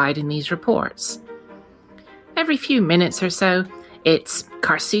have tried in these reports. Every few minutes or so, it's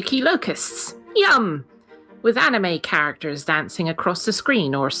Karsuki locusts, yum, with anime characters dancing across the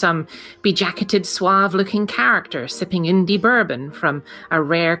screen, or some bejacketed suave-looking character sipping indie bourbon from a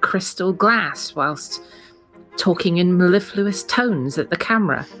rare crystal glass whilst talking in mellifluous tones at the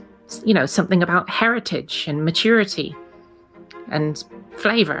camera. You know, something about heritage and maturity and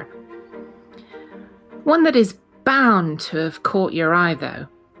flavour. One that is bound to have caught your eye, though,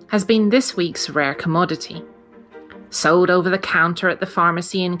 has been this week's rare commodity. Sold over the counter at the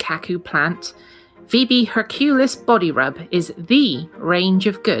pharmacy in Kaku plant, VB Hercules Body Rub is the range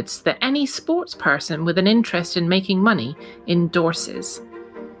of goods that any sports person with an interest in making money endorses.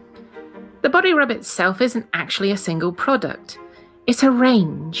 The body rub itself isn't actually a single product. It's a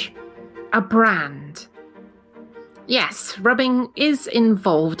range, a brand. Yes, rubbing is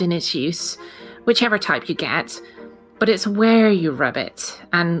involved in its use, whichever type you get, but it's where you rub it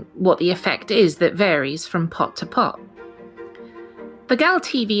and what the effect is that varies from pot to pot. The Gal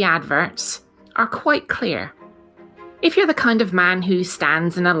TV adverts are quite clear. If you're the kind of man who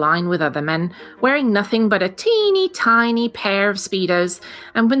stands in a line with other men, wearing nothing but a teeny tiny pair of Speedos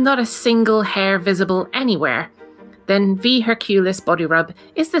and with not a single hair visible anywhere, then V Hercules Body Rub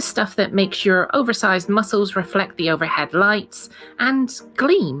is the stuff that makes your oversized muscles reflect the overhead lights and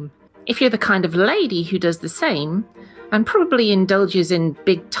gleam. If you're the kind of lady who does the same, and probably indulges in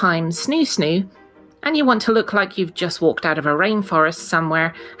big-time snoo-snoo, and you want to look like you've just walked out of a rainforest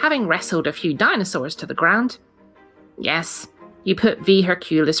somewhere, having wrestled a few dinosaurs to the ground, yes, you put V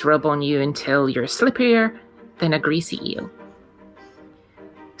Hercules Rub on you until you're slipperier than a greasy eel.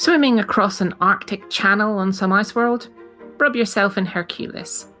 Swimming across an Arctic channel on some ice world? Rub yourself in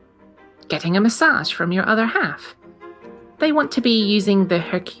Hercules. Getting a massage from your other half? They want to be using the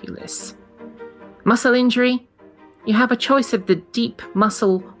Hercules. Muscle injury? You have a choice of the deep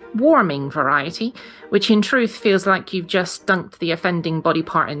muscle warming variety, which in truth feels like you've just dunked the offending body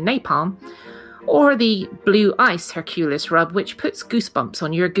part in napalm, or the blue ice Hercules Rub, which puts goosebumps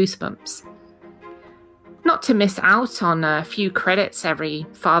on your goosebumps. Not to miss out on a few credits every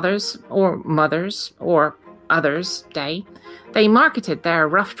Father's or Mother's or Other's Day, they marketed their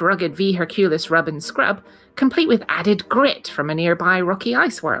rough, rugged V Hercules Rub and Scrub, complete with added grit from a nearby rocky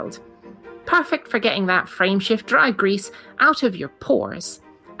ice world. Perfect for getting that frameshift drive grease out of your pores,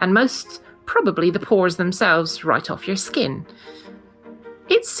 and most probably the pores themselves right off your skin.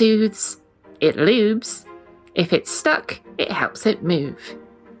 It soothes, it lubes. If it's stuck, it helps it move.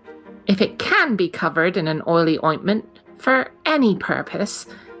 If it can be covered in an oily ointment for any purpose,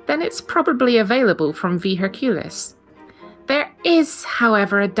 then it's probably available from V Hercules. There is,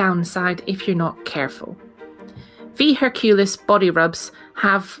 however, a downside if you're not careful. V Hercules body rubs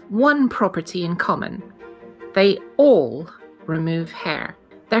have one property in common. They all remove hair.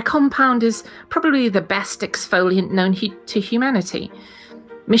 Their compound is probably the best exfoliant known to humanity.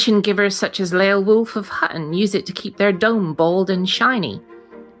 Mission givers such as Lael Wolf of Hutton use it to keep their dome bald and shiny.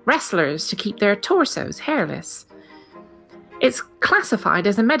 Wrestlers to keep their torsos hairless. It's classified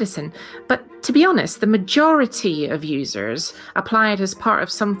as a medicine, but to be honest, the majority of users apply it as part of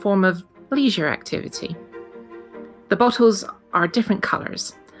some form of leisure activity. The bottles are different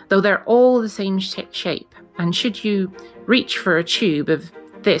colours, though they're all the same shape, and should you reach for a tube of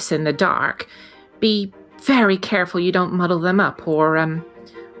this in the dark, be very careful you don't muddle them up, or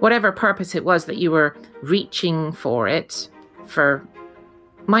whatever purpose it was that you were reaching for it for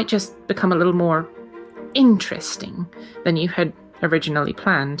might just become a little more interesting than you had originally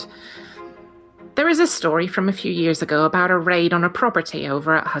planned. There is a story from a few years ago about a raid on a property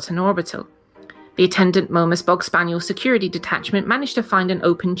over at Hutton Orbital. The attendant Momus Bog Spaniel security detachment managed to find an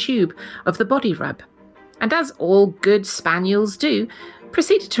open tube of the body rub, and as all good spaniels do,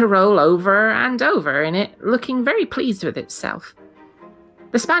 proceeded to roll over and over in it, looking very pleased with itself.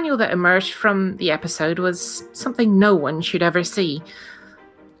 The spaniel that emerged from the episode was something no one should ever see.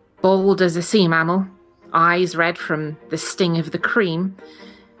 Bald as a sea mammal, eyes red from the sting of the cream.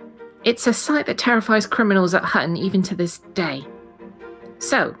 It's a sight that terrifies criminals at Hutton even to this day.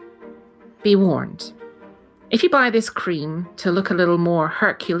 So, be warned. If you buy this cream to look a little more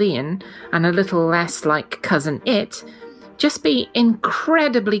Herculean and a little less like Cousin It, just be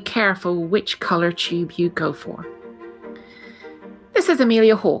incredibly careful which colour tube you go for. This is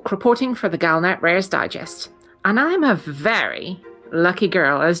Amelia Hawke reporting for the Galnet Rares Digest, and I'm a very lucky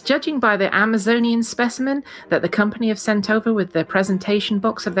girl, as judging by the Amazonian specimen that the company have sent over with the presentation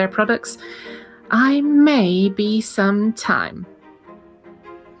box of their products, I may be some time.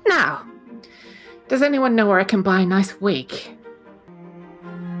 Now, does anyone know where I can buy a nice wig?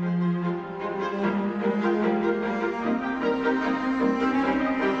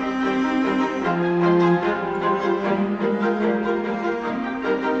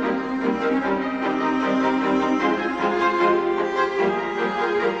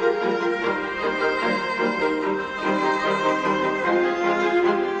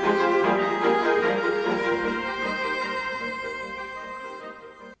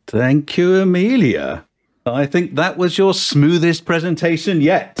 Thank you, Amelia. I think that was your smoothest presentation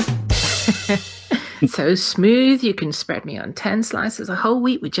yet. So smooth you can spread me on 10 slices of whole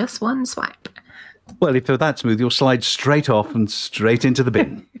wheat with just one swipe. Well, if you're that smooth, you'll slide straight off and straight into the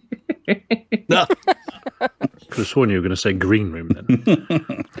bin. Ah. Could have sworn you were going to say green room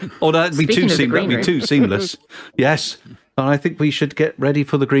then. Oh, that'd be Speaking too of the green room. seamless. Yes. And I think we should get ready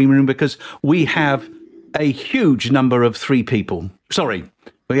for the green room because we have a huge number of 3 people. Sorry,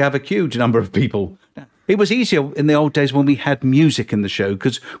 we have a huge number of people. It was easier in the old days when we had music in the show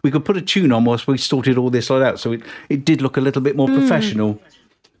because we could put a tune on whilst we sorted all this out. So it did look a little bit more professional.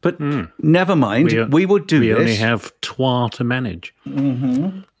 But never mind, we would do this. We only have trois to manage.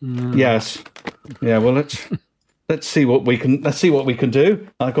 Yes. Yeah. Well, let's see what we can. Let's see what we can do.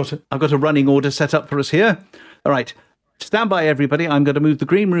 I've got a running order set up for us here. All right. Stand by, everybody. I'm going to move the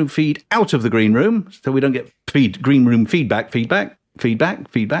green room feed out of the green room so we don't get green room feedback. See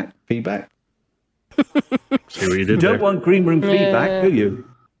what you did Don't there. want green room feedback, do you?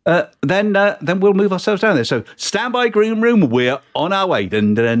 Then we'll move ourselves down there. So stand by, green room. We're on our way.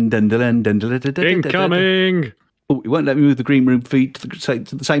 Incoming! Oh, it won't let me move the green room feed to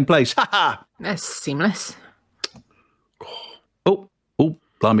the same place. Ha ha! That's seamless. Oh,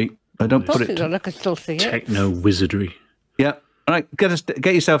 blimey! I don't put it. I can still see it. Techno wizardry. Yeah. All right.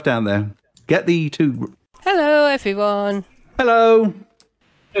 Get yourself down there. Get the 2. Hello, everyone. Hello.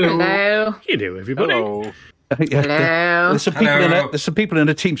 Hello. You do, everybody. Yeah, Hello. There's some people in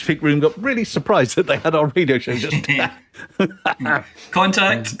a TeamSpeak room got really surprised that they had our radio show just.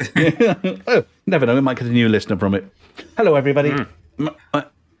 Contact. Oh, never know. We might get a new listener from it. Hello, everybody. And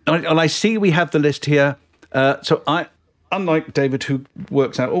I see we have the list here. So unlike David, who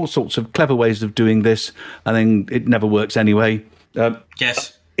works out all sorts of clever ways of doing this, and then it never works anyway.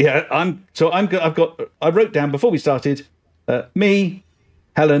 Yes. Yeah, I wrote down before we started, me,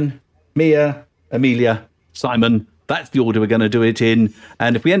 Helen, Mia, Amelia, Simon. That's the order we're going to do it in.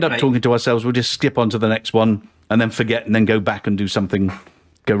 And if we end up talking to ourselves, we'll just skip on to the next one and then forget and then go back and do something,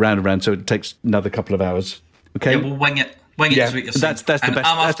 go round and round. So it takes another couple of hours. Okay. Yeah, we'll wing it. Wing it Yeah, is what you're saying. that's the And best-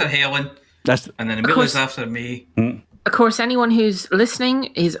 I'm that's after Helen, and then course. Amelia's after me. Of course, anyone who's listening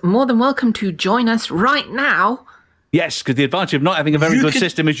is more than welcome to join us right now. Yes, because the advantage of not having a very You good could-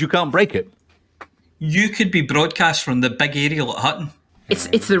 system is you can't break it. You could be broadcast from the big aerial at Hutton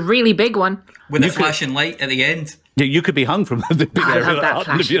It's the really big one. with a flashing light at the end. Yeah, you could be hung from the big I area. love that if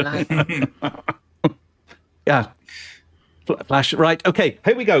flashing you- light. Yeah. Flash. Right. Okay.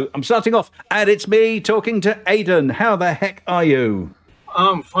 Here we go. I'm starting off. And it's me talking to Aidan. How the heck are you?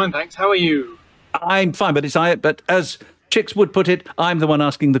 Fine, thanks. How are you? I'm fine, but as Chicks would put it, I'm the one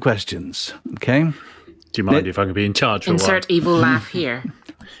asking the questions. Okay? Do you mind if I can be in charge for a while? Insert evil laugh here.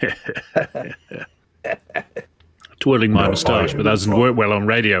 Twirling my moustache, but that doesn't work well on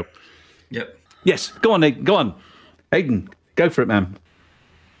radio. Yep. Yes. Go on, Aidan. Go on. Aidan, go for it, man.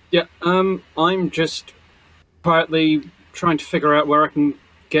 Yeah, I'm just quietly trying to figure out where I can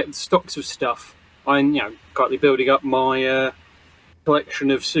get stocks of stuff. I'm, quietly building up my collection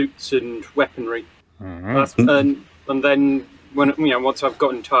of suits and weaponry. And then once I've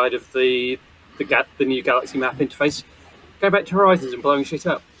gotten tired of the new Galaxy Map interface, go back to Horizons and blowing shit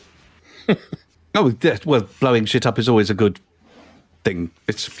up. Oh, well, blowing shit up is always a good thing.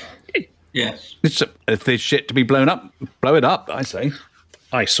 Yes. If there's shit to be blown up, blow it up, I say.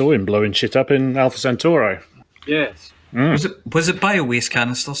 I saw him blowing shit up in Alpha Centauri. Yes. Was it bio-waste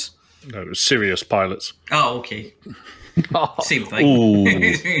canisters? No, it was Sirius pilots. Oh, okay. Same thing.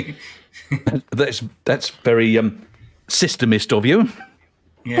 Ooh. That's very systemist of you.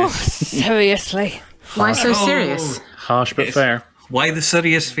 Yes. Seriously. Why so serious? Harsh but fair. Why the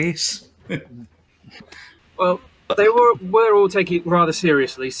serious face? Well, they were all taking it rather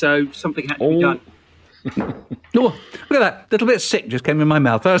seriously, so something had to be done. Oh, look at that. Little bit sick just came in my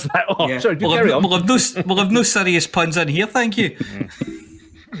mouth. How's that? Oh, Yeah. sorry, We'll carry on. have no serious puns in here, thank you.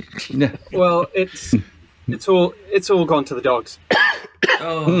 Yeah. Well, it's all gone to the dogs.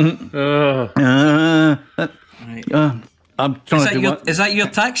 Oh. I'm trying to do what? Is that your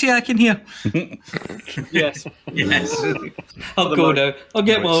taxi I can hear? Yes. Yes. I'll go now. I'll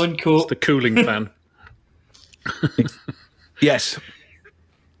get my own It's coat. the cooling fan. Yes.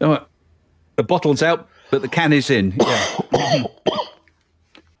 Oh, the bottle's out, but the can is in. Yeah.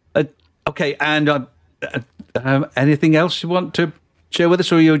 Okay, and anything else you want to share with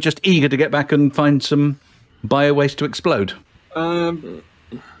us, or you're just eager to get back and find some bio-waste to explode? I'm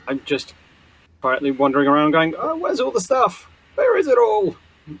just quietly wandering around going, oh, where's all the stuff? Where is it all?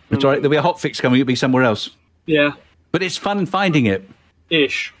 It's all right, there'll be a hot fix coming, it'll be somewhere else. Yeah. But it's fun finding it.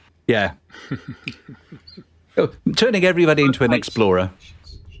 Ish. Yeah. Turning everybody into an explorer.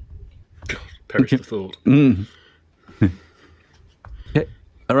 God, perish the thought. Yeah.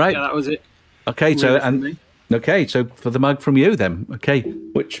 All right. Yeah, that was it. Okay, so Really for me. okay, so for the mug from you then. Okay,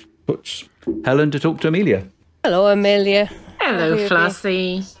 which puts Helen to talk to Amelia. Hello, Amelia. Hello,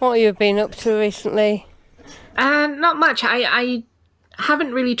 Flossie. What have you been up to recently? Not much. I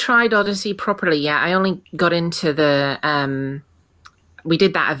haven't really tried Odyssey properly yet. I only got into the... we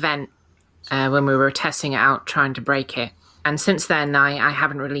did that event when we were testing it out, trying to break it. And since then, I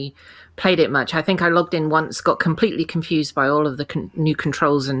haven't really played it much. I think I logged in once, got completely confused by all of the new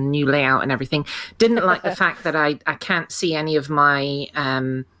controls and new layout and everything. Didn't like the fact that I can't see any of my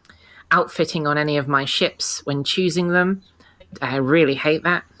outfitting on any of my ships when choosing them. I really hate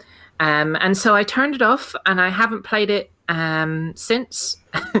that. And so I turned it off, and I haven't played it since.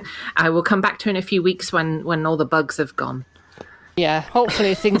 I will come back to it in a few weeks when all the bugs have gone. Yeah,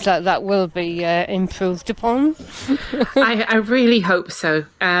 hopefully things like that will be improved upon. I really hope so.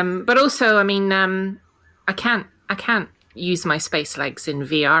 But also, I mean, I can't use my space legs in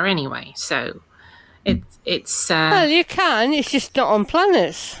VR anyway. So it's. Well, you can. It's just not on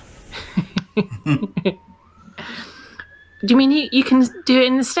planets. Do you mean you can do it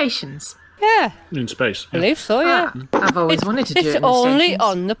in the stations? Yeah, In space. I believe so. Yeah, I've always wanted to do it it's in the only stations.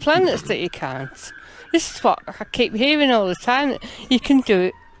 on the planets that you can't. This is what I keep hearing all the time. You can do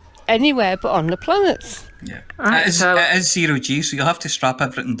it anywhere but on the planets. Yeah. Right, it is so- 0G, so you'll have to strap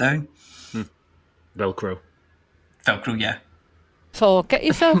everything down. Velcro. Velcro, yeah. So get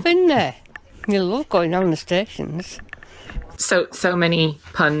yourself in there. You love going on the stations. So many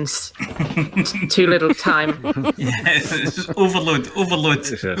puns. Too little time. Yeah, it's overload.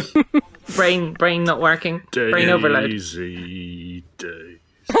 Yes. Brain not working. Brain overload. Daisy day.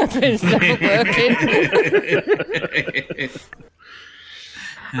 It's not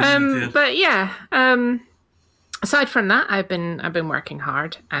working. But yeah. Aside from that, I've been working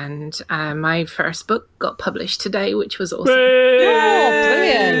hard, and my first book got published today, which was awesome. Oh,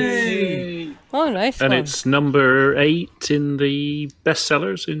 brilliant. Oh, nice And one. it's number 8 in the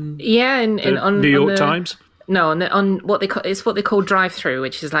bestsellers in Yeah, on New York on the, Times. No, on what they call drive-through,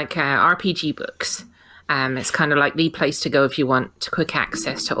 which is like RPG books. It's kind of like the place to go if you want quick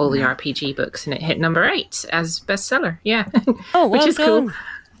access to all the RPG books, and it hit number 8 as bestseller. Yeah, Oh, well which is done.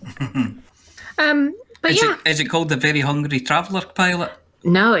 cool. But yeah, Is it called The Very Hungry Traveller pilot?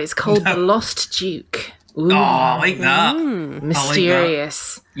 no, it's called The Lost Duke. Ooh, Oh, I like that.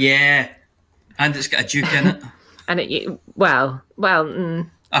 mysterious. Yeah. And it's got a duke in it. And well, Or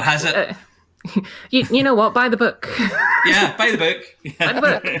has it? you know what? Buy the book. Yeah, buy the book. Buy the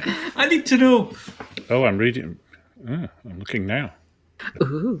book. I need to know. Oh, I'm reading. I'm looking now.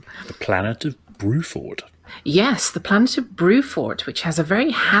 Ooh. The Planet of Bruford. Yes, the planet of Bruford, which has a very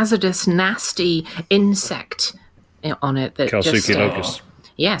hazardous, nasty insect on it that Kalsuki locust.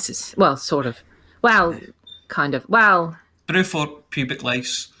 Yes, it's sort of. Well, kind of. Well, Bruford pubic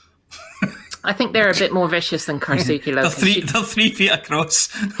lice. I think they're a bit more vicious than Karsuki locusts. They're 3 feet across.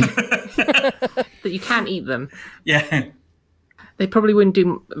 That you can't eat them. Yeah. They probably wouldn't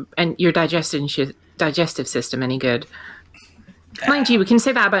do your digestive system any good. Mind you, we can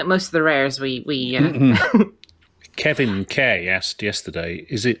say that about most of the rares we Kevin K asked yesterday,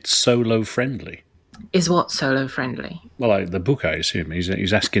 is it solo friendly? Is what solo friendly? Well, the book, I assume.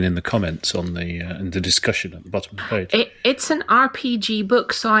 He's asking in the comments on in the discussion at the bottom of the page. It's an RPG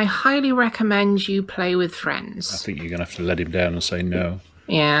book, so I highly recommend you play with I friends. think you're going to have to let him down and say no.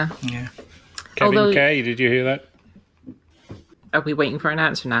 Yeah. Yeah. Kevin Although- K, did you hear that? Are we waiting for an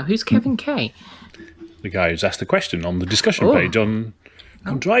answer now? Who's Kevin K? The guy who's asked the question on the discussion Oh. page on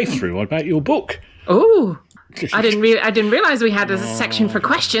Drive-Thru about your book. Oh, I didn't realize we had a section for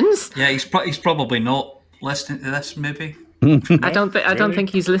questions. Yeah, he's probably not listening to this, maybe. I don't think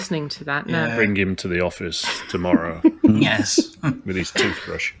he's listening to that. No. Yeah. Bring him to the office tomorrow Yes. with his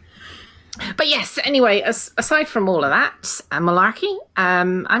toothbrush. But yes, anyway, aside from all of that malarkey,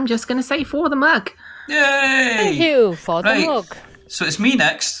 I'm just going to say for the mug. Yay! Thank you for the Right. mug. So it's me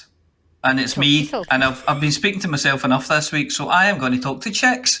next, and it's me, yourself. and I've been speaking to myself enough this week, so I am going to talk to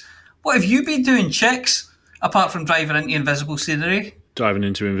Chicks. What have you been doing, Chicks, apart from driving into invisible scenery? Diving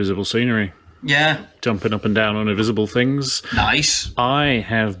into invisible scenery. Yeah. jumping up and down on invisible things. Nice. I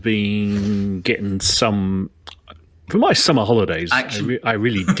have been getting some... For my summer holidays, I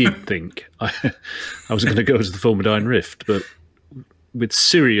really did think I was going to go to the Formidine Rift, but with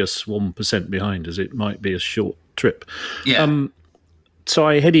Sirius 1% behind us, it might be a short trip. Yeah. So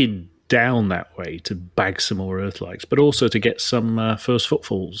I headed down that way to bag some more Earthlikes, but also to get some first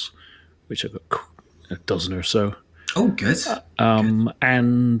footfalls, which I've got a dozen or so. Oh, good.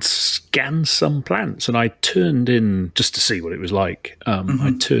 And scan some plants. And I turned in, just to see what it was like,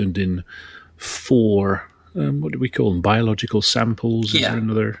 I turned in 4... what do we call them? Biological samples? Is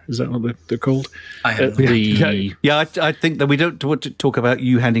that what they're called? I have I think that we don't want to talk about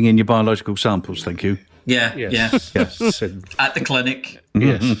you handing in your biological samples, thank you. Yeah. Yes. At the clinic.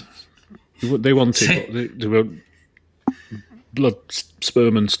 Yes. They wanted blood,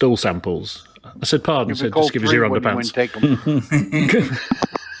 sperm and stool samples. I said, pardon, said, just give us your underpants.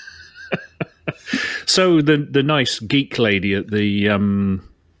 So the nice geek lady at the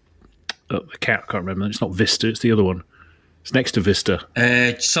cat, I can't remember. It's not Vista, it's the other one. It's next to Vista.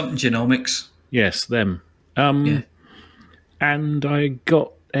 Something genomics. Yes, them. And I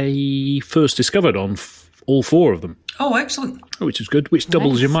got a first discovered on all 4 of them. Oh, excellent. Which is good, which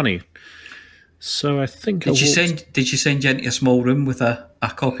doubles your money. So I think Did you send you into a small room with a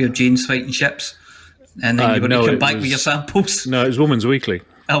copy of Jane's Fighting Ships? And then you were going to come back with your samples? No, it was Woman's Weekly.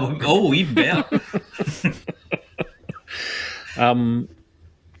 Oh, even better.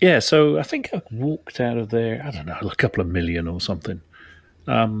 Yeah, so I think I walked out of there, I don't know, a couple of million or something.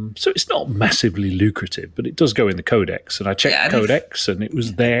 So it's not massively lucrative, but it does go in the Codex. And I checked the Codex, and it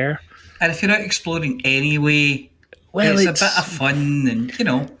was there. And if you're out exploring anyway, it's a bit of fun, and, you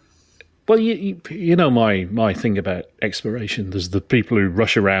know. Well, you know my thing about exploration. There's the people who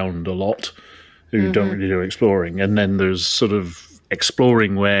rush around a lot, who don't really do exploring. And then there's sort of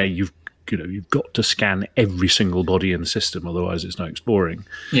exploring where you've got to scan every single body in the system, otherwise it's not exploring.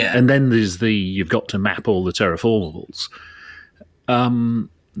 Yeah. And then there's you've got to map all the terraformables.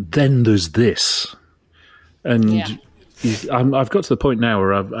 Then there's this. And I've got to the point now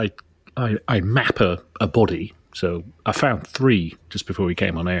where I map a body. So I found 3 just before we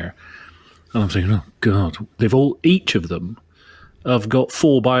came on air. And I'm thinking, oh, God, each of them have got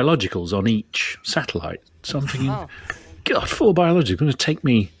 4 biologicals on each satellite. So I'm thinking, God, 4 biologicals, going to take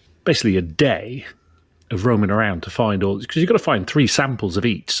me basically a day of roaming around to find all, because you've got to find 3 samples of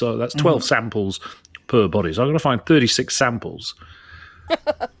each. So that's 12 samples per body. So I've got to find 36 samples.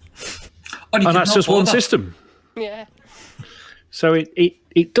 And that's just one system. Yeah. So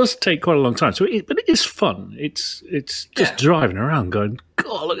it does take quite a long time. But it is fun. It's just driving around going,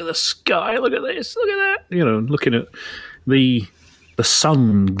 God, look at the sky, look at this, look at that. You know, looking at the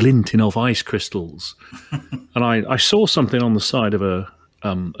sun glinting off ice crystals. And I saw something on the side of a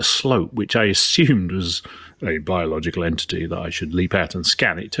slope, which I assumed was a biological entity that I should leap out and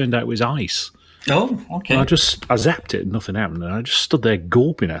scan. It turned out it was ice. Oh, okay. And I zapped it and nothing happened. And I just stood there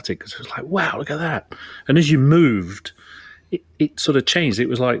gawping at it because it was like, wow, look at that. And as you moved, it sort of changed. It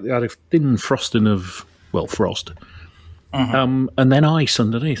was like it had a thin frosting of, frost. And then ice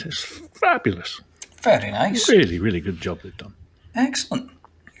underneath. It's fabulous. Very nice. Really, really good job they've done. Excellent.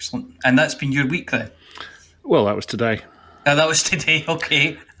 And that's been your week then? Well, that was today. That was today,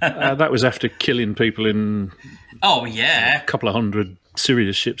 okay. That was after killing people in... Oh, yeah. A couple of 100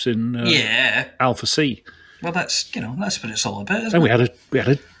 Sirius ships in Alpha C. Well, that's what it's all about, isn't and it? we had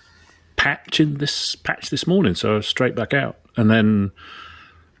a patch this morning, so I was straight back out. And then,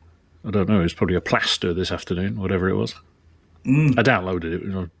 I don't know, it was probably a plaster this afternoon, whatever it was. I downloaded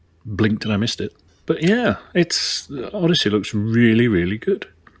it, I blinked and I missed it. But yeah, Odyssey looks really, really good.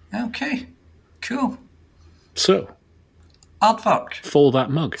 Okay, cool. So, Aardvark. For that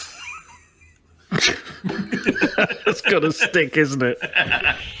mug. It's got to stick, isn't it?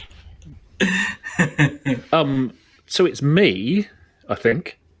 So it's me, I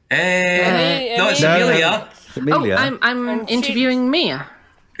think. No, it's Amelia. Amelia. Oh, I'm interviewing Mia.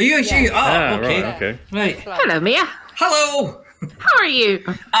 Are you? Okay. Right, okay. Right. Hello, Mia. Hello. How are you?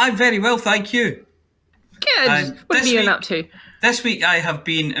 I'm very well, thank you. Good. What have you been up to? This week I have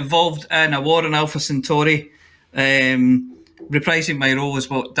been involved in a war on Alpha Centauri, reprising my role as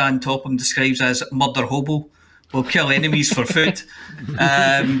what Dan Topham describes as murder hobo. We'll kill enemies for food.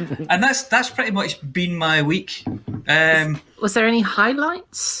 And that's pretty much been my week. Was there any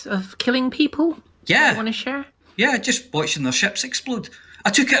highlights of killing people? Yeah. You want to share? Yeah, just watching their ships explode. I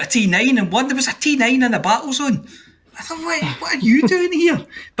took out a T9 and there was a T9 in a battle zone. I thought, what are you doing here?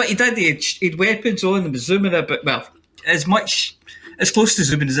 But he did. He had weapons on and was zooming a bit. Well, as close to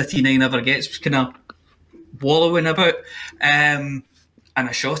zooming as a T9 ever gets, was kind of wallowing about. And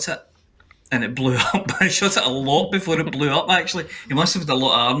I shot it. and it blew up. I shot it a lot before it blew up, actually. He must have had a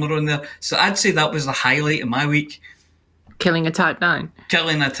lot of armour on there. So I'd say that was the highlight of my week. Killing a Type 9.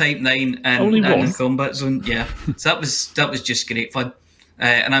 Killing a Type 9 and in the combat zone, yeah. So that was just great fun.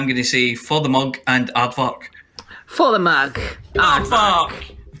 And I'm going to say for the mug and Aardvark. For the mug. Aardvark!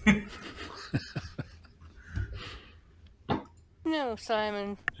 No,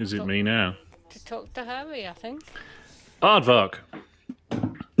 Simon. Is it me now? To talk to Harry, I think. Aardvark.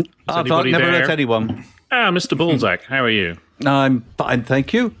 Aardvark never hurt anyone. Mr. Balzac, how are you? I'm fine,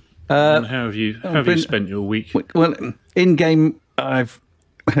 thank you. And how have you spent your week? Well, in game, I've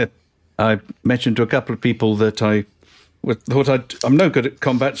mentioned to a couple of people that I'm no good at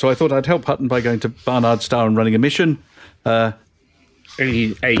combat, so I thought I'd help Hutton by going to Barnard Star and running a mission. A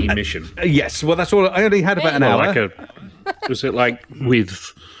mission. Yes, well, that's all. I only had about an hour. Was it like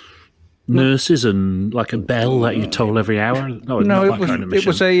with nurses and like a bell that you toll every hour? No,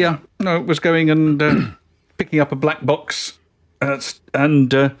 it was going and picking up a black box,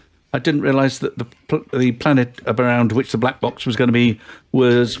 and I didn't realise that the planet around which the black box was going to be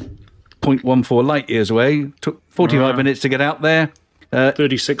was 0.14 light years away. Took 45 minutes to get out there.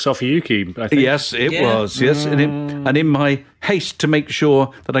 36 off Yuki, I think. Yes, it was. Yes, and in my haste to make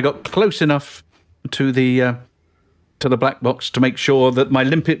sure that I got close enough to the black box to make sure that my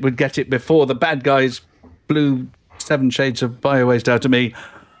limpet would get it before the bad guys blew 7 shades of biowaste out of me,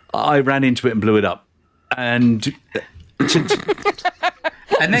 I ran into it and blew it up. And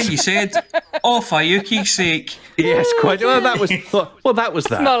and then you said, "Oh, for Yuki's sake." Yes, quite. Well, that was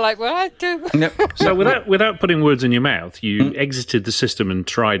that. Not like what I do. No. So without putting words in your mouth, you exited the system and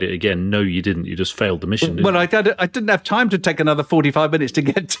tried it again. No, you didn't. You just failed the mission. Didn't I didn't have time to take another 45 minutes to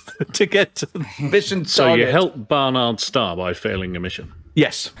get to the mission. So you helped Barnard Star by failing a mission.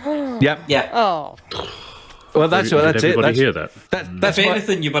 Yes. Yeah. Oh. Well, that's it. Everybody hear that? If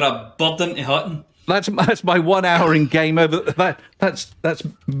anything, you were a burden to Hutton. That's my 1 hour in game over. That's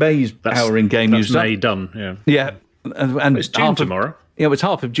May's hour in game. That's May done. Yeah. Yeah, and it's June tomorrow. Yeah, it was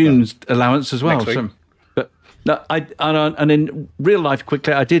half of June's allowance as well. Next week. So, but no, and in real life,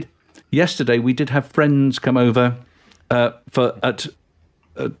 quickly, I did yesterday. We did have friends come over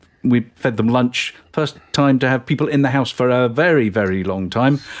we fed them lunch. First time to have people in the house for a very, very long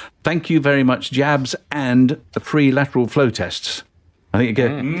time. Thank you very much, Jabs, and the free lateral flow tests. I think it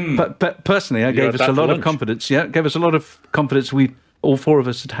gave, but personally, it gave us a lot of confidence. Yeah, it gave us a lot of confidence. All 4 of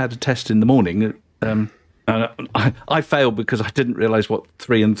us had a test in the morning. And I failed because I didn't realise what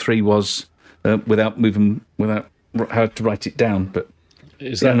 3 and 3 was without how to write it down. But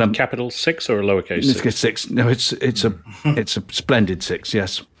is that a capital 6 or a lowercase 6? It's 6. No, it's a splendid 6.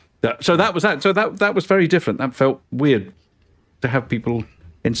 Yes. So that was that. So that was very different. That felt weird to have people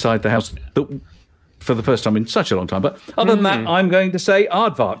inside the house for the first time in such a long time. But other than that, I'm going to say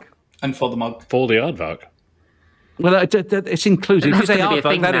Aardvark. And for the mug. For the Aardvark. Well, it's included. If you say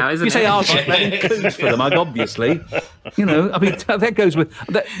Aardvark, that includes for the mug, obviously. You know, I mean, that goes with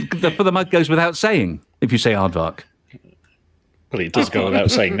for the mug goes without saying. If you say Aardvark, well, it does go without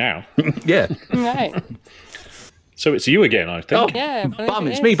saying now. Yeah. Right. So it's you again, I think. Oh, yeah. Bum!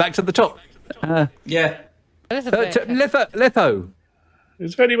 It's me back to the top. Yeah. Litho.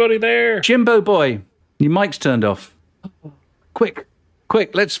 Is anybody there? Jimbo boy, your mic's turned off. Quick!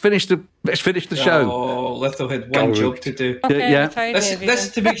 Let's finish the show. Oh, Litho had one job to do. Okay, Yeah. This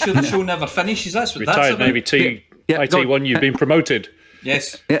to make sure the show never finishes. That's what Retired that's about. Navy T. IT1, you've been promoted.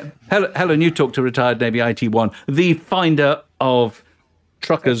 Yes. Yeah. Helen, you talk to retired Navy IT1, the finder of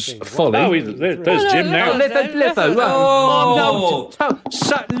truckers' folly. Oh, there's Jim now. Litho. Oh.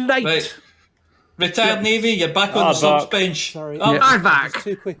 So late. Right. Retired Navy, you're back on the subs bench. Sorry. Aardvark.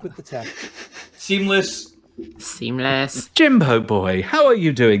 Too quick with the tech. Seamless. Jimbo boy, how are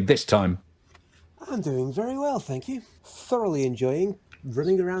you doing this time? I'm doing very well, thank you. Thoroughly enjoying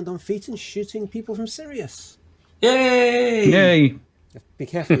running around on feet and shooting people from Sirius. Yay! Be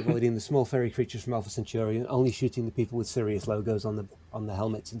careful avoiding the small fairy creatures from Alpha Centauri and only shooting the people with Sirius logos on the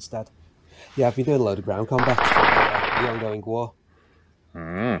helmets instead. Yeah, I've been doing a load of ground combat for the ongoing war.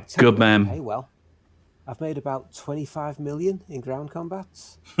 Good man. Hey, well, I've made about 25 million in ground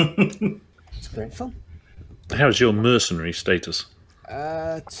combats. It's great fun. How's your mercenary status?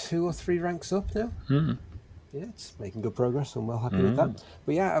 2 or 3 ranks up now. Yeah, it's making good progress. I'm well happy with that.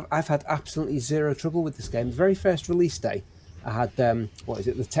 But yeah, I've had absolutely zero trouble with this game. The very first release day, I had, the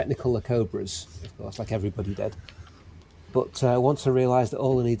Technical Cobras, of course, like everybody did. But once I realised that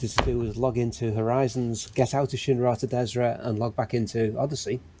all I needed to do was log into Horizons, get out of Shinra to Desra, and log back into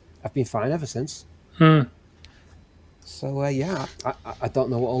Odyssey, I've been fine ever since. So, I don't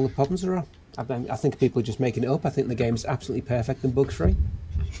know what all the problems are. I think people are just making it up. I think the game is absolutely perfect and bug-free.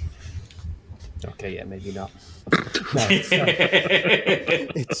 Okay, yeah, maybe not. No,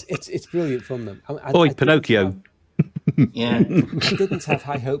 it's brilliant fun. Though. Oi, Pinocchio. Yeah. I didn't have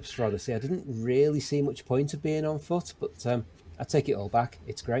high hopes for Odyssey. I didn't really see much point of being on foot, but I take it all back.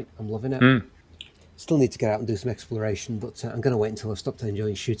 It's great. I'm loving it. Still need to get out and do some exploration, but I'm going to wait until I've stopped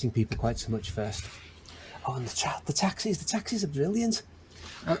enjoying shooting people quite so much first. Oh, and the taxis are brilliant.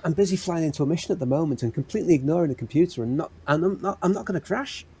 I'm busy flying into a mission at the moment and completely ignoring the computer, and I'm not going to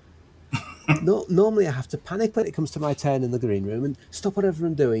crash. No, normally I have to panic when it comes to my turn in the green room and stop whatever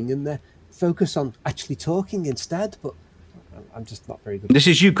I'm doing and focus on actually talking instead, but I'm just not very good. This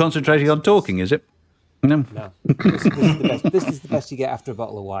is you concentrating on talking, is it? No. This is the best you get after a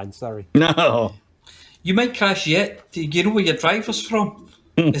bottle of wine, sorry. No. You might crash yet. Do you know where your driver's from?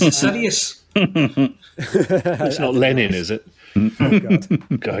 Is it serious? It's not Lenin, is it? Oh,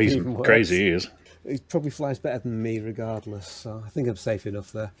 God. God, he's crazy, he is. He probably flies better than me regardless, so I think I'm safe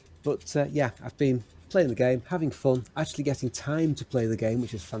enough there. But yeah, I've been playing the game, having fun, actually getting time to play the game,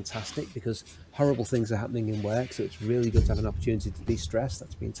 which is fantastic because horrible things are happening in work, so it's really good to have an opportunity to de-stress.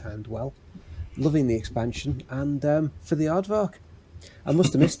 That's been timed well. Loving the expansion, and for the Aardvark. I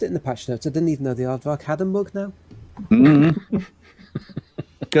must have missed it in the patch notes. I didn't even know the Aardvark had a mug now.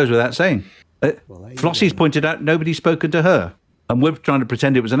 Goes without saying. Flossie's pointed out nobody's spoken to her, and we're trying to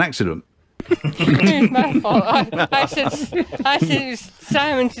pretend it was an accident. It's my fault. I said it was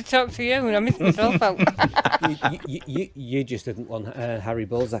Simon to talk to you, and I missed myself out. You just didn't want Harry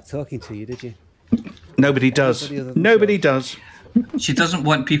Balzac talking to you, did you? Nobody does. Nobody does. She doesn't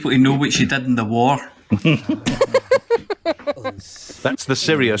want people to know what she did in the war. That's the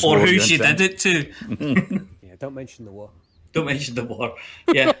serious or war. Who she did it to. Yeah, don't mention the war. Don't mention the war.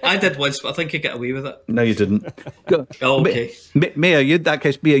 Yeah, I did once, but I think I got away with it. No, you didn't. Oh, okay. Mia, in that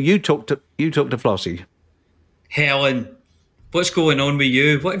case, Mia, you talk to Flossie. Helen, what's going on with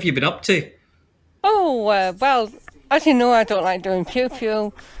you? What have you been up to? Oh, well, as you know, I don't like doing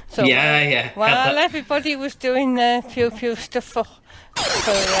pew-pew. So, yeah. While everybody was doing their pew-pew stuff for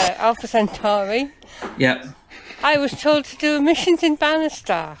Alpha Centauri, yeah, I was told to do missions in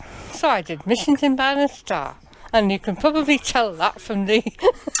Bannerstar. So I did missions in Bannerstar. And you can probably tell that from the...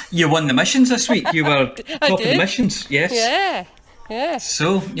 You won the missions this week. You were top of the missions, yes. Yeah.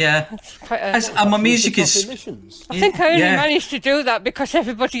 So, yeah. I'm amazed you could... I think I only managed to do that because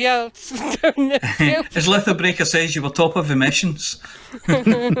everybody else was doing it. As Lithobreaker says, you were top of the missions.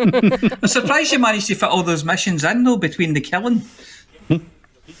 I'm surprised you managed to fit all those missions in, though, between the killing.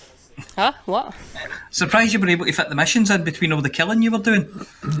 Huh? What? Surprised you were able to fit the missions in between all the killing you were doing.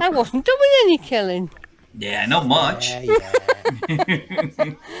 I wasn't doing any killing. Yeah, not much. Yeah.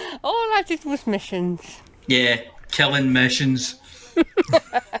 All I did was missions. Yeah, killing missions.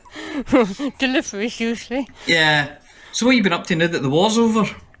 Deliveries, usually. Yeah. So what have you been up to now that the war's over?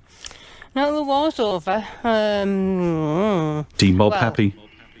 Now the war's over. Demob happy.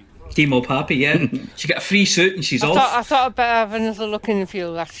 Demob happy, yeah. She got a free suit and she's off. I thought I'd better have another look in the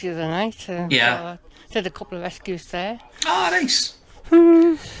field last the other night. Yeah. So I did a couple of rescues there. Ah, nice.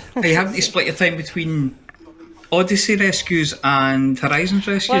 Are you having to split your time between Odyssey rescues and Horizons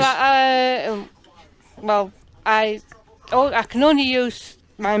rescues? Well, I can only use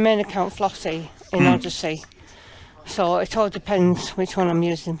my main account Flossie in Odyssey, so it all depends which one I'm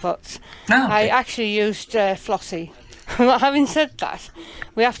using. But I actually used Flossie. Having said that,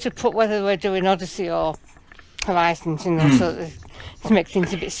 we have to put whether we're doing Odyssey or Horizons, so to make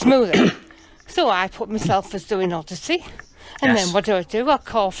things a bit smoother. So I put myself as doing Odyssey. And then what do? I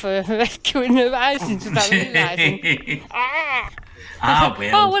call for rescuing Horizons without realising.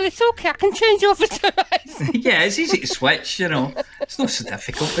 Well, it's okay. I can change over to Horizons. Yeah, it's easy to switch, It's not so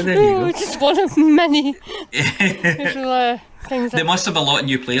difficult, but there you go. It's just one of many little things. There must have a lot of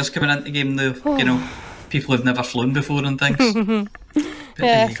new players coming into the game now, people who've never flown before and things.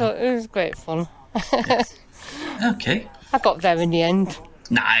 So it was great fun. Okay. I got there in the end.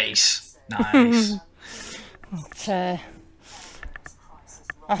 Nice. But,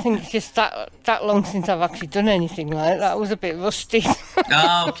 I think it's just that long since I've actually done anything like that. I was a bit rusty.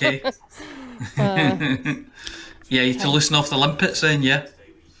 Okay. Yeah, you had to loosen off the limpets then, yeah?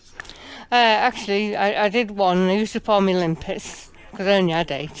 Actually, I did one. I used to pour my limpets because I only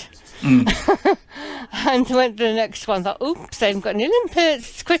had 8. And went to the next one. Thought, oops, I haven't got any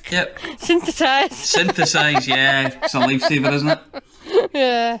limpets. Quick, synthesise. Yeah. It's a lifesaver, isn't it?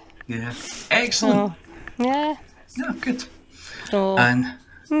 Yeah. Excellent. Yeah. No, good. So, and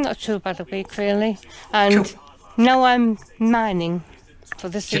not too bad a week, really. And now I'm mining for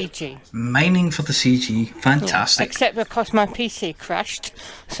the CG. Mining for the CG. Fantastic. Yeah, except because my PC crashed.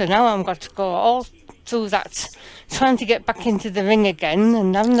 So now I'm got to go all through that, trying to get back into the ring again,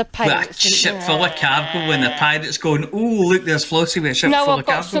 and having the With a pirates. ship full of cargo and the pirates going, oh, look, there's Flossie with a ship full of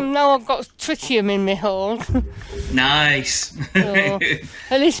cargo. Now I've got tritium in my hold. Nice. So,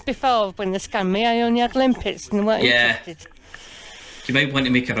 at least before, when they scanned me, I only had limpets and they weren't interested. You might want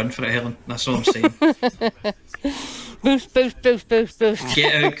to make a run for it, Helen. That's all I'm saying. Boost.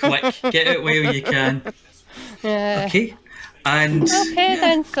 Get out quick. Get out while you can. Yeah. Okay. And Okay,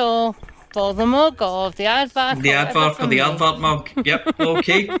 then, so for the mug or the aardvark. the aardvark or the aardvark mug. Yep,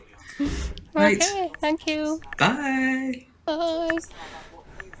 okay. Right. Okay, thank you. Bye. Bye.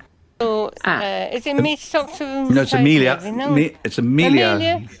 So, is it me to talk to? No, it's Amelia. It's Amelia.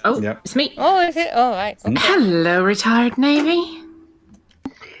 Amelia? Oh, Yep. it's me. Oh, is it? All right. Okay. Hello, retired Navy.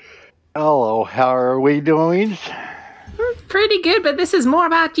 Hello, how are we doing? Pretty good, but this is more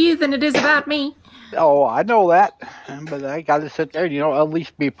about you than it is about me. Oh, I know that, but I gotta sit there and, at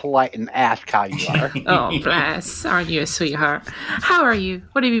least be polite and ask how you are. Oh, bless. Aren't you a sweetheart? How are you?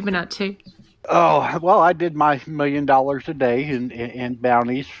 What have you been up to? Oh, well, I did my $1 million a day in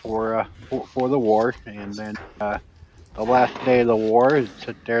bounties for the war, and then the last day of the war is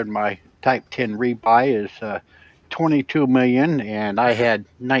sit there and my Type 10 rebuy is 22 million, and I had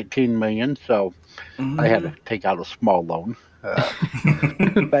 19 million, so I had to take out a small loan.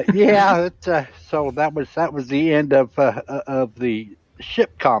 But yeah, so that was the end of the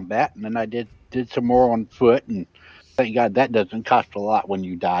ship combat, and then I did some more on foot, and thank God that doesn't cost a lot when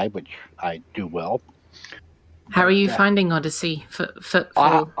you die, which I do well. How are you finding Odyssey?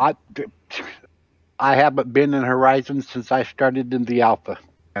 I haven't been in Horizon since I started in the alpha,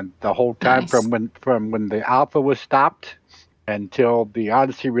 and the whole time Nice. from when the alpha was stopped until the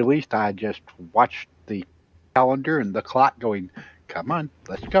Odyssey released, I just watched the calendar and the clock going, come on,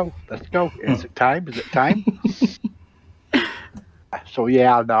 let's go. Is it time? So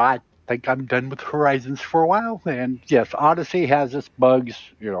yeah, no, I think I'm done with Horizons for a while. And yes, Odyssey has its bugs.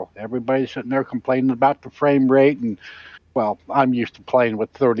 Everybody's sitting there complaining about the frame rate, and well, I'm used to playing with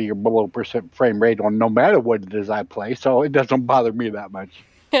 30 or below % frame rate on no matter what it is I play, so it doesn't bother me that much.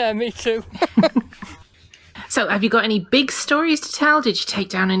 Yeah, me too. So, have you got any big stories to tell? Did you take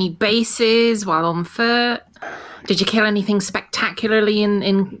down any bases while on foot? Did you kill anything spectacularly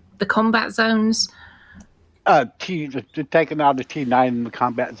in the combat zones? Taking out a T9 in the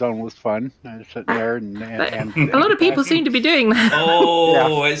combat zone was fun. Sitting there and a lot of people seem to be doing that.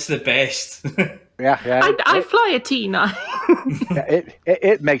 Oh, It's the best. Yeah. I fly a T9.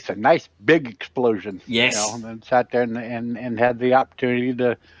 It makes a nice big explosion. Yes. And then sat there and had the opportunity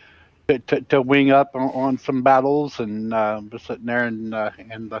to wing up on some battles, and was sitting there in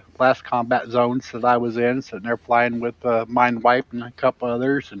the last combat zones that I was in, sitting there flying with Mindwipe and a couple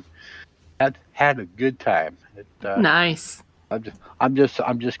others, and had a good time. Nice. I'm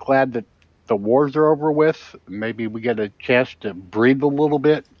just glad that the wars are over with. Maybe we get a chance to breathe a little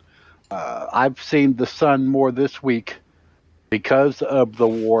bit. I've seen the sun more this week because of the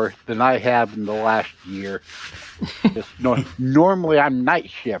war than I have in the last year. Normally I'm night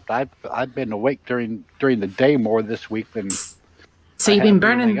shift. I've been awake during the day more this week than. So you've been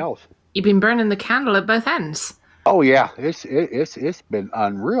burning. You've been burning the candle at both ends. Oh yeah, it's been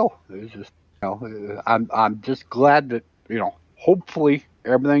unreal. It's just I'm just glad that hopefully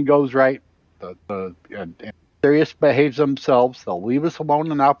everything goes right. And Sirius behaves themselves. They'll leave us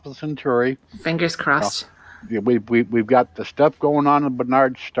alone in Alpha Centauri. Fingers crossed. We've got the stuff going on in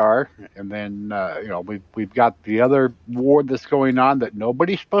Bernard Star, and then we've got the other war that's going on that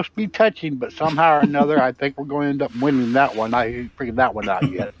nobody's supposed to be touching, but somehow or another I think we're going to end up winning that one. I ain't figured that one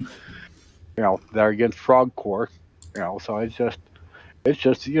out yet. They're against Frog Corps. So it's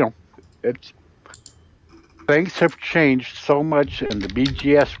things have changed so much, and the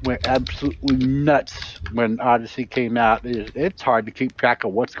BGS went absolutely nuts when Odyssey came out. It's hard to keep track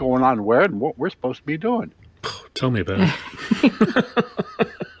of what's going on where and what we're supposed to be doing. Tell me about it.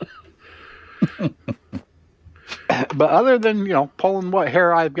 But other than pulling what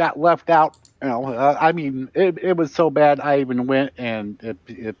hair I've got left out, it was so bad. I even went, and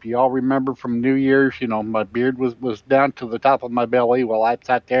if you all remember from New Year's, my beard was down to the top of my belly. Well, I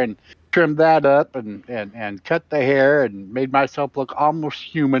sat there and trimmed that up and cut the hair and made myself look almost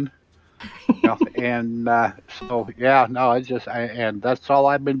human. And and that's all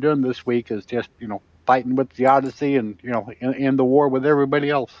I've been doing this week is just fighting with the Odyssey and in the war with everybody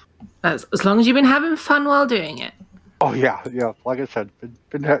else. As long as you've been having fun while doing it. Oh yeah. Like I said,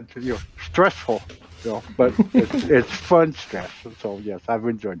 been stressful, but it's fun stress. So yes, I've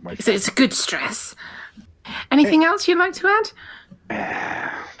enjoyed myself. It's a good stress. Anything else you'd like to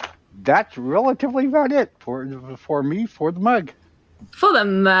add? That's relatively about it for me for the mug. For the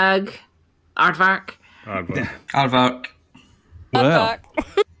mug, Aardvark. Aardvark. Well,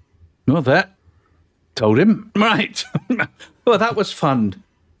 well, that told him. Right. Well, that was fun.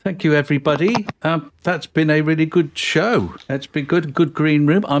 Thank you, everybody. That's been a really good show. That's been good green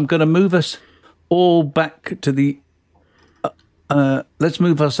room. I'm going to move us all back to the... let's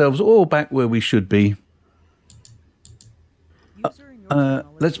move ourselves all back where we should be.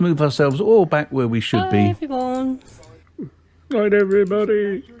 Let's move ourselves all back where we should be. Hi, everyone. Night,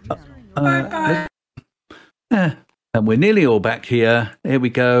 everybody. And we're nearly all back here. Here we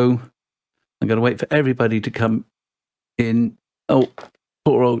go. I'm going to wait for everybody to come in. Oh,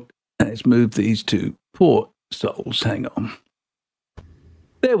 poor old... Let's move these two poor souls. Hang on.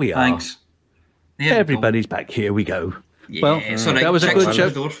 There we are. Thanks. Yeah, Everybody's back. Here we go. Yeah, Well, sorry, that was a check good the show.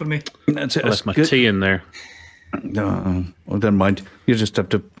 door for me. That's it. I left my tea in there. Well, never mind. You just have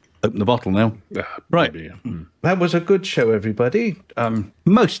to open the bottle now. Right. That was a good show, everybody.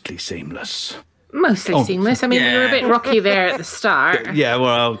 Mostly seamless. Mostly seamless. I mean, we were a bit rocky there at the start. Yeah,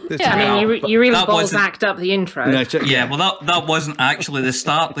 well... I mean, you really That wasn't- balls-acked up the intro. Yeah, well, that wasn't actually the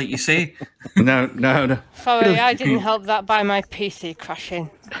start, like you say. No. Sorry, I didn't help that by my PC crashing.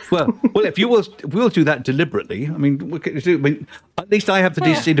 Well, if we'll do that deliberately. I mean, at least I have the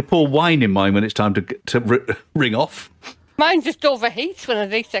decency to pour wine in mine when it's time to ring off. Mine just overheats when I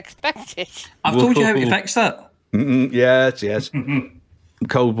least expect it. I've told you how to fix that. Yes.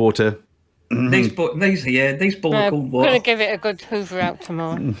 Cold water. Nice bowl of cold I'm water. going to give it a good hoover out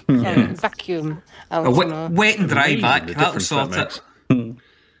tomorrow. Vacuum out tomorrow. Wet and dry back, The that'll difference sort that it. makes.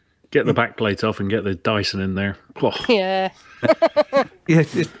 Get the back plate off and get the Dyson in there. Oh, Yeah. Yeah,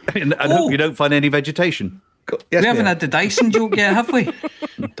 and I hope you don't find any vegetation. Yes, We haven't Mia. had the Dyson joke yet, have we?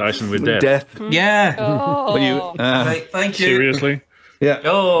 Dyson with death. Death. Yeah. Oh. Well, you, Right, thank you. Seriously? yeah.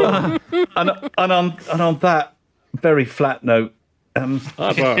 Oh, And on that very flat note,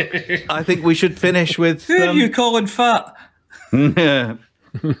 Aardvark. I think we should finish with who are you calling fat?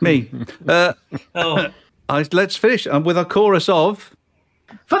 me. Oh, Let's finish with a chorus of.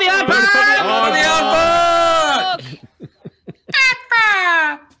 For the Aardvark! oh the Aardvark!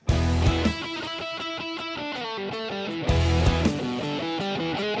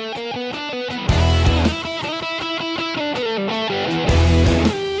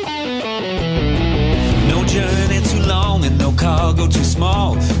 No journey too long and no cargo too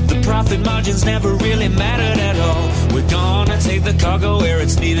small. The profit margins never really mattered at all. We're gonna take the cargo where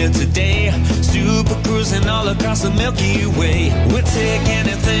it's needed today. Super cruising all across the Milky Way. We'll take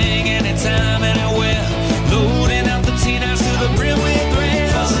anything, anytime, anywhere. Loading up the T-Nines to the brim with grain.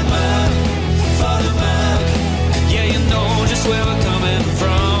 For the mark. Yeah, you know just where we're coming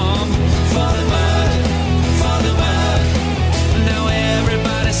from. For the mark. Now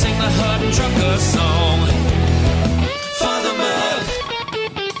everybody sing the Hut and Trucker song. For the mark.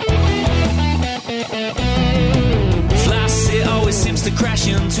 Flossie always seems to crash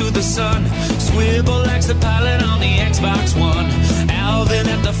into the sun. Swivel likes the pilot on the Xbox One. Alvin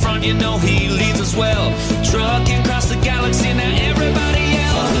at the front, you know he leads us well. Trucking across the galaxy, now everybody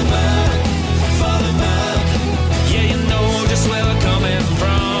yell. For the mark. Yeah, you know just where we're coming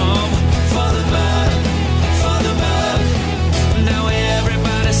from. For the mark. Now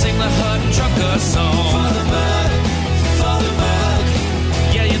everybody sing the Hut and Trucker song. For the mark.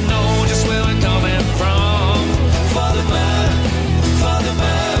 Yeah, you know just where we're coming from. For the mark.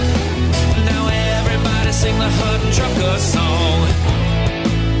 Now everybody sing the Hut and Trucker song.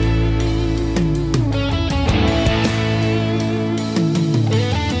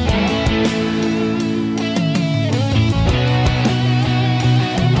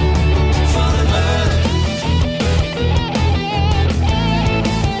 For the mark.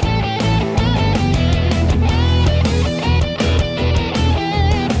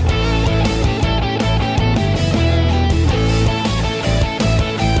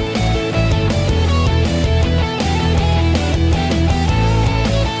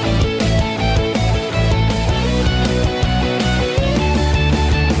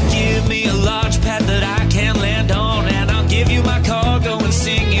 Give me a large pad that I can land on, and I'll give you my cargo and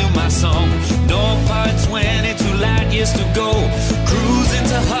sing you my song. No part 22 light years to go. Cruising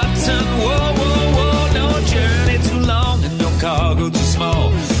to Hudson, whoa, whoa, whoa. No journey too long and no cargo too small.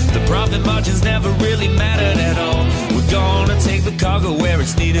 The profit margins never really mattered at all. We're gonna take the cargo where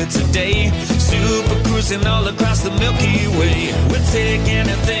it's needed today. Super cruising all across the Milky Way. We'll take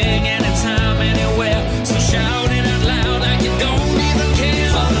anything, anytime, anywhere. So shout it out loud like you don't even care.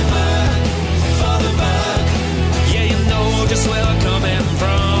 For the mark. Yeah, you know just where we're coming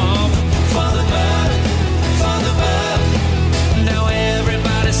from. For the mark. Now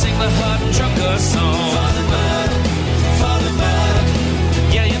everybody sing the Hut and Trucker song. For the mark.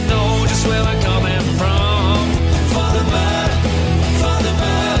 Yeah, you know just where we're coming from.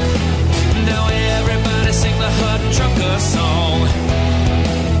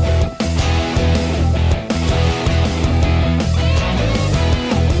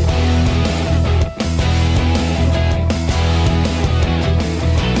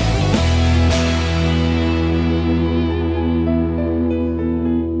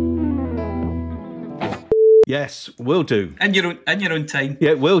 Will do. In your own time.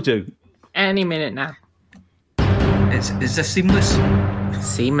 Yeah, will do. Any minute now. Is this seamless?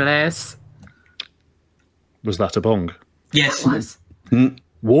 Seamless. Was that a bong? Yes. Was.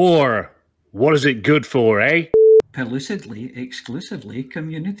 War. What is it good for, eh? Pellucidly, exclusively,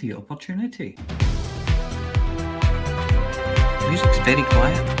 community opportunity. Music's very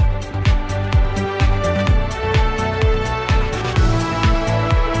quiet.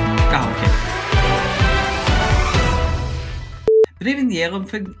 Braving the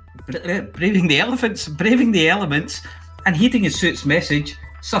elephants, braving the elements, and heating his suit's message,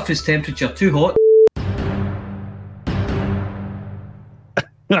 surface temperature too hot.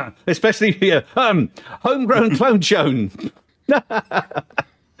 Especially here. Homegrown clone shown.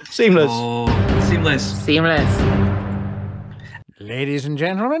 Seamless. Oh, seamless. Seamless. Ladies and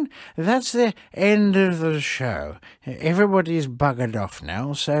gentlemen, that's the end of the show. Everybody's buggered off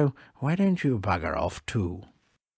now, so why don't you bugger off too?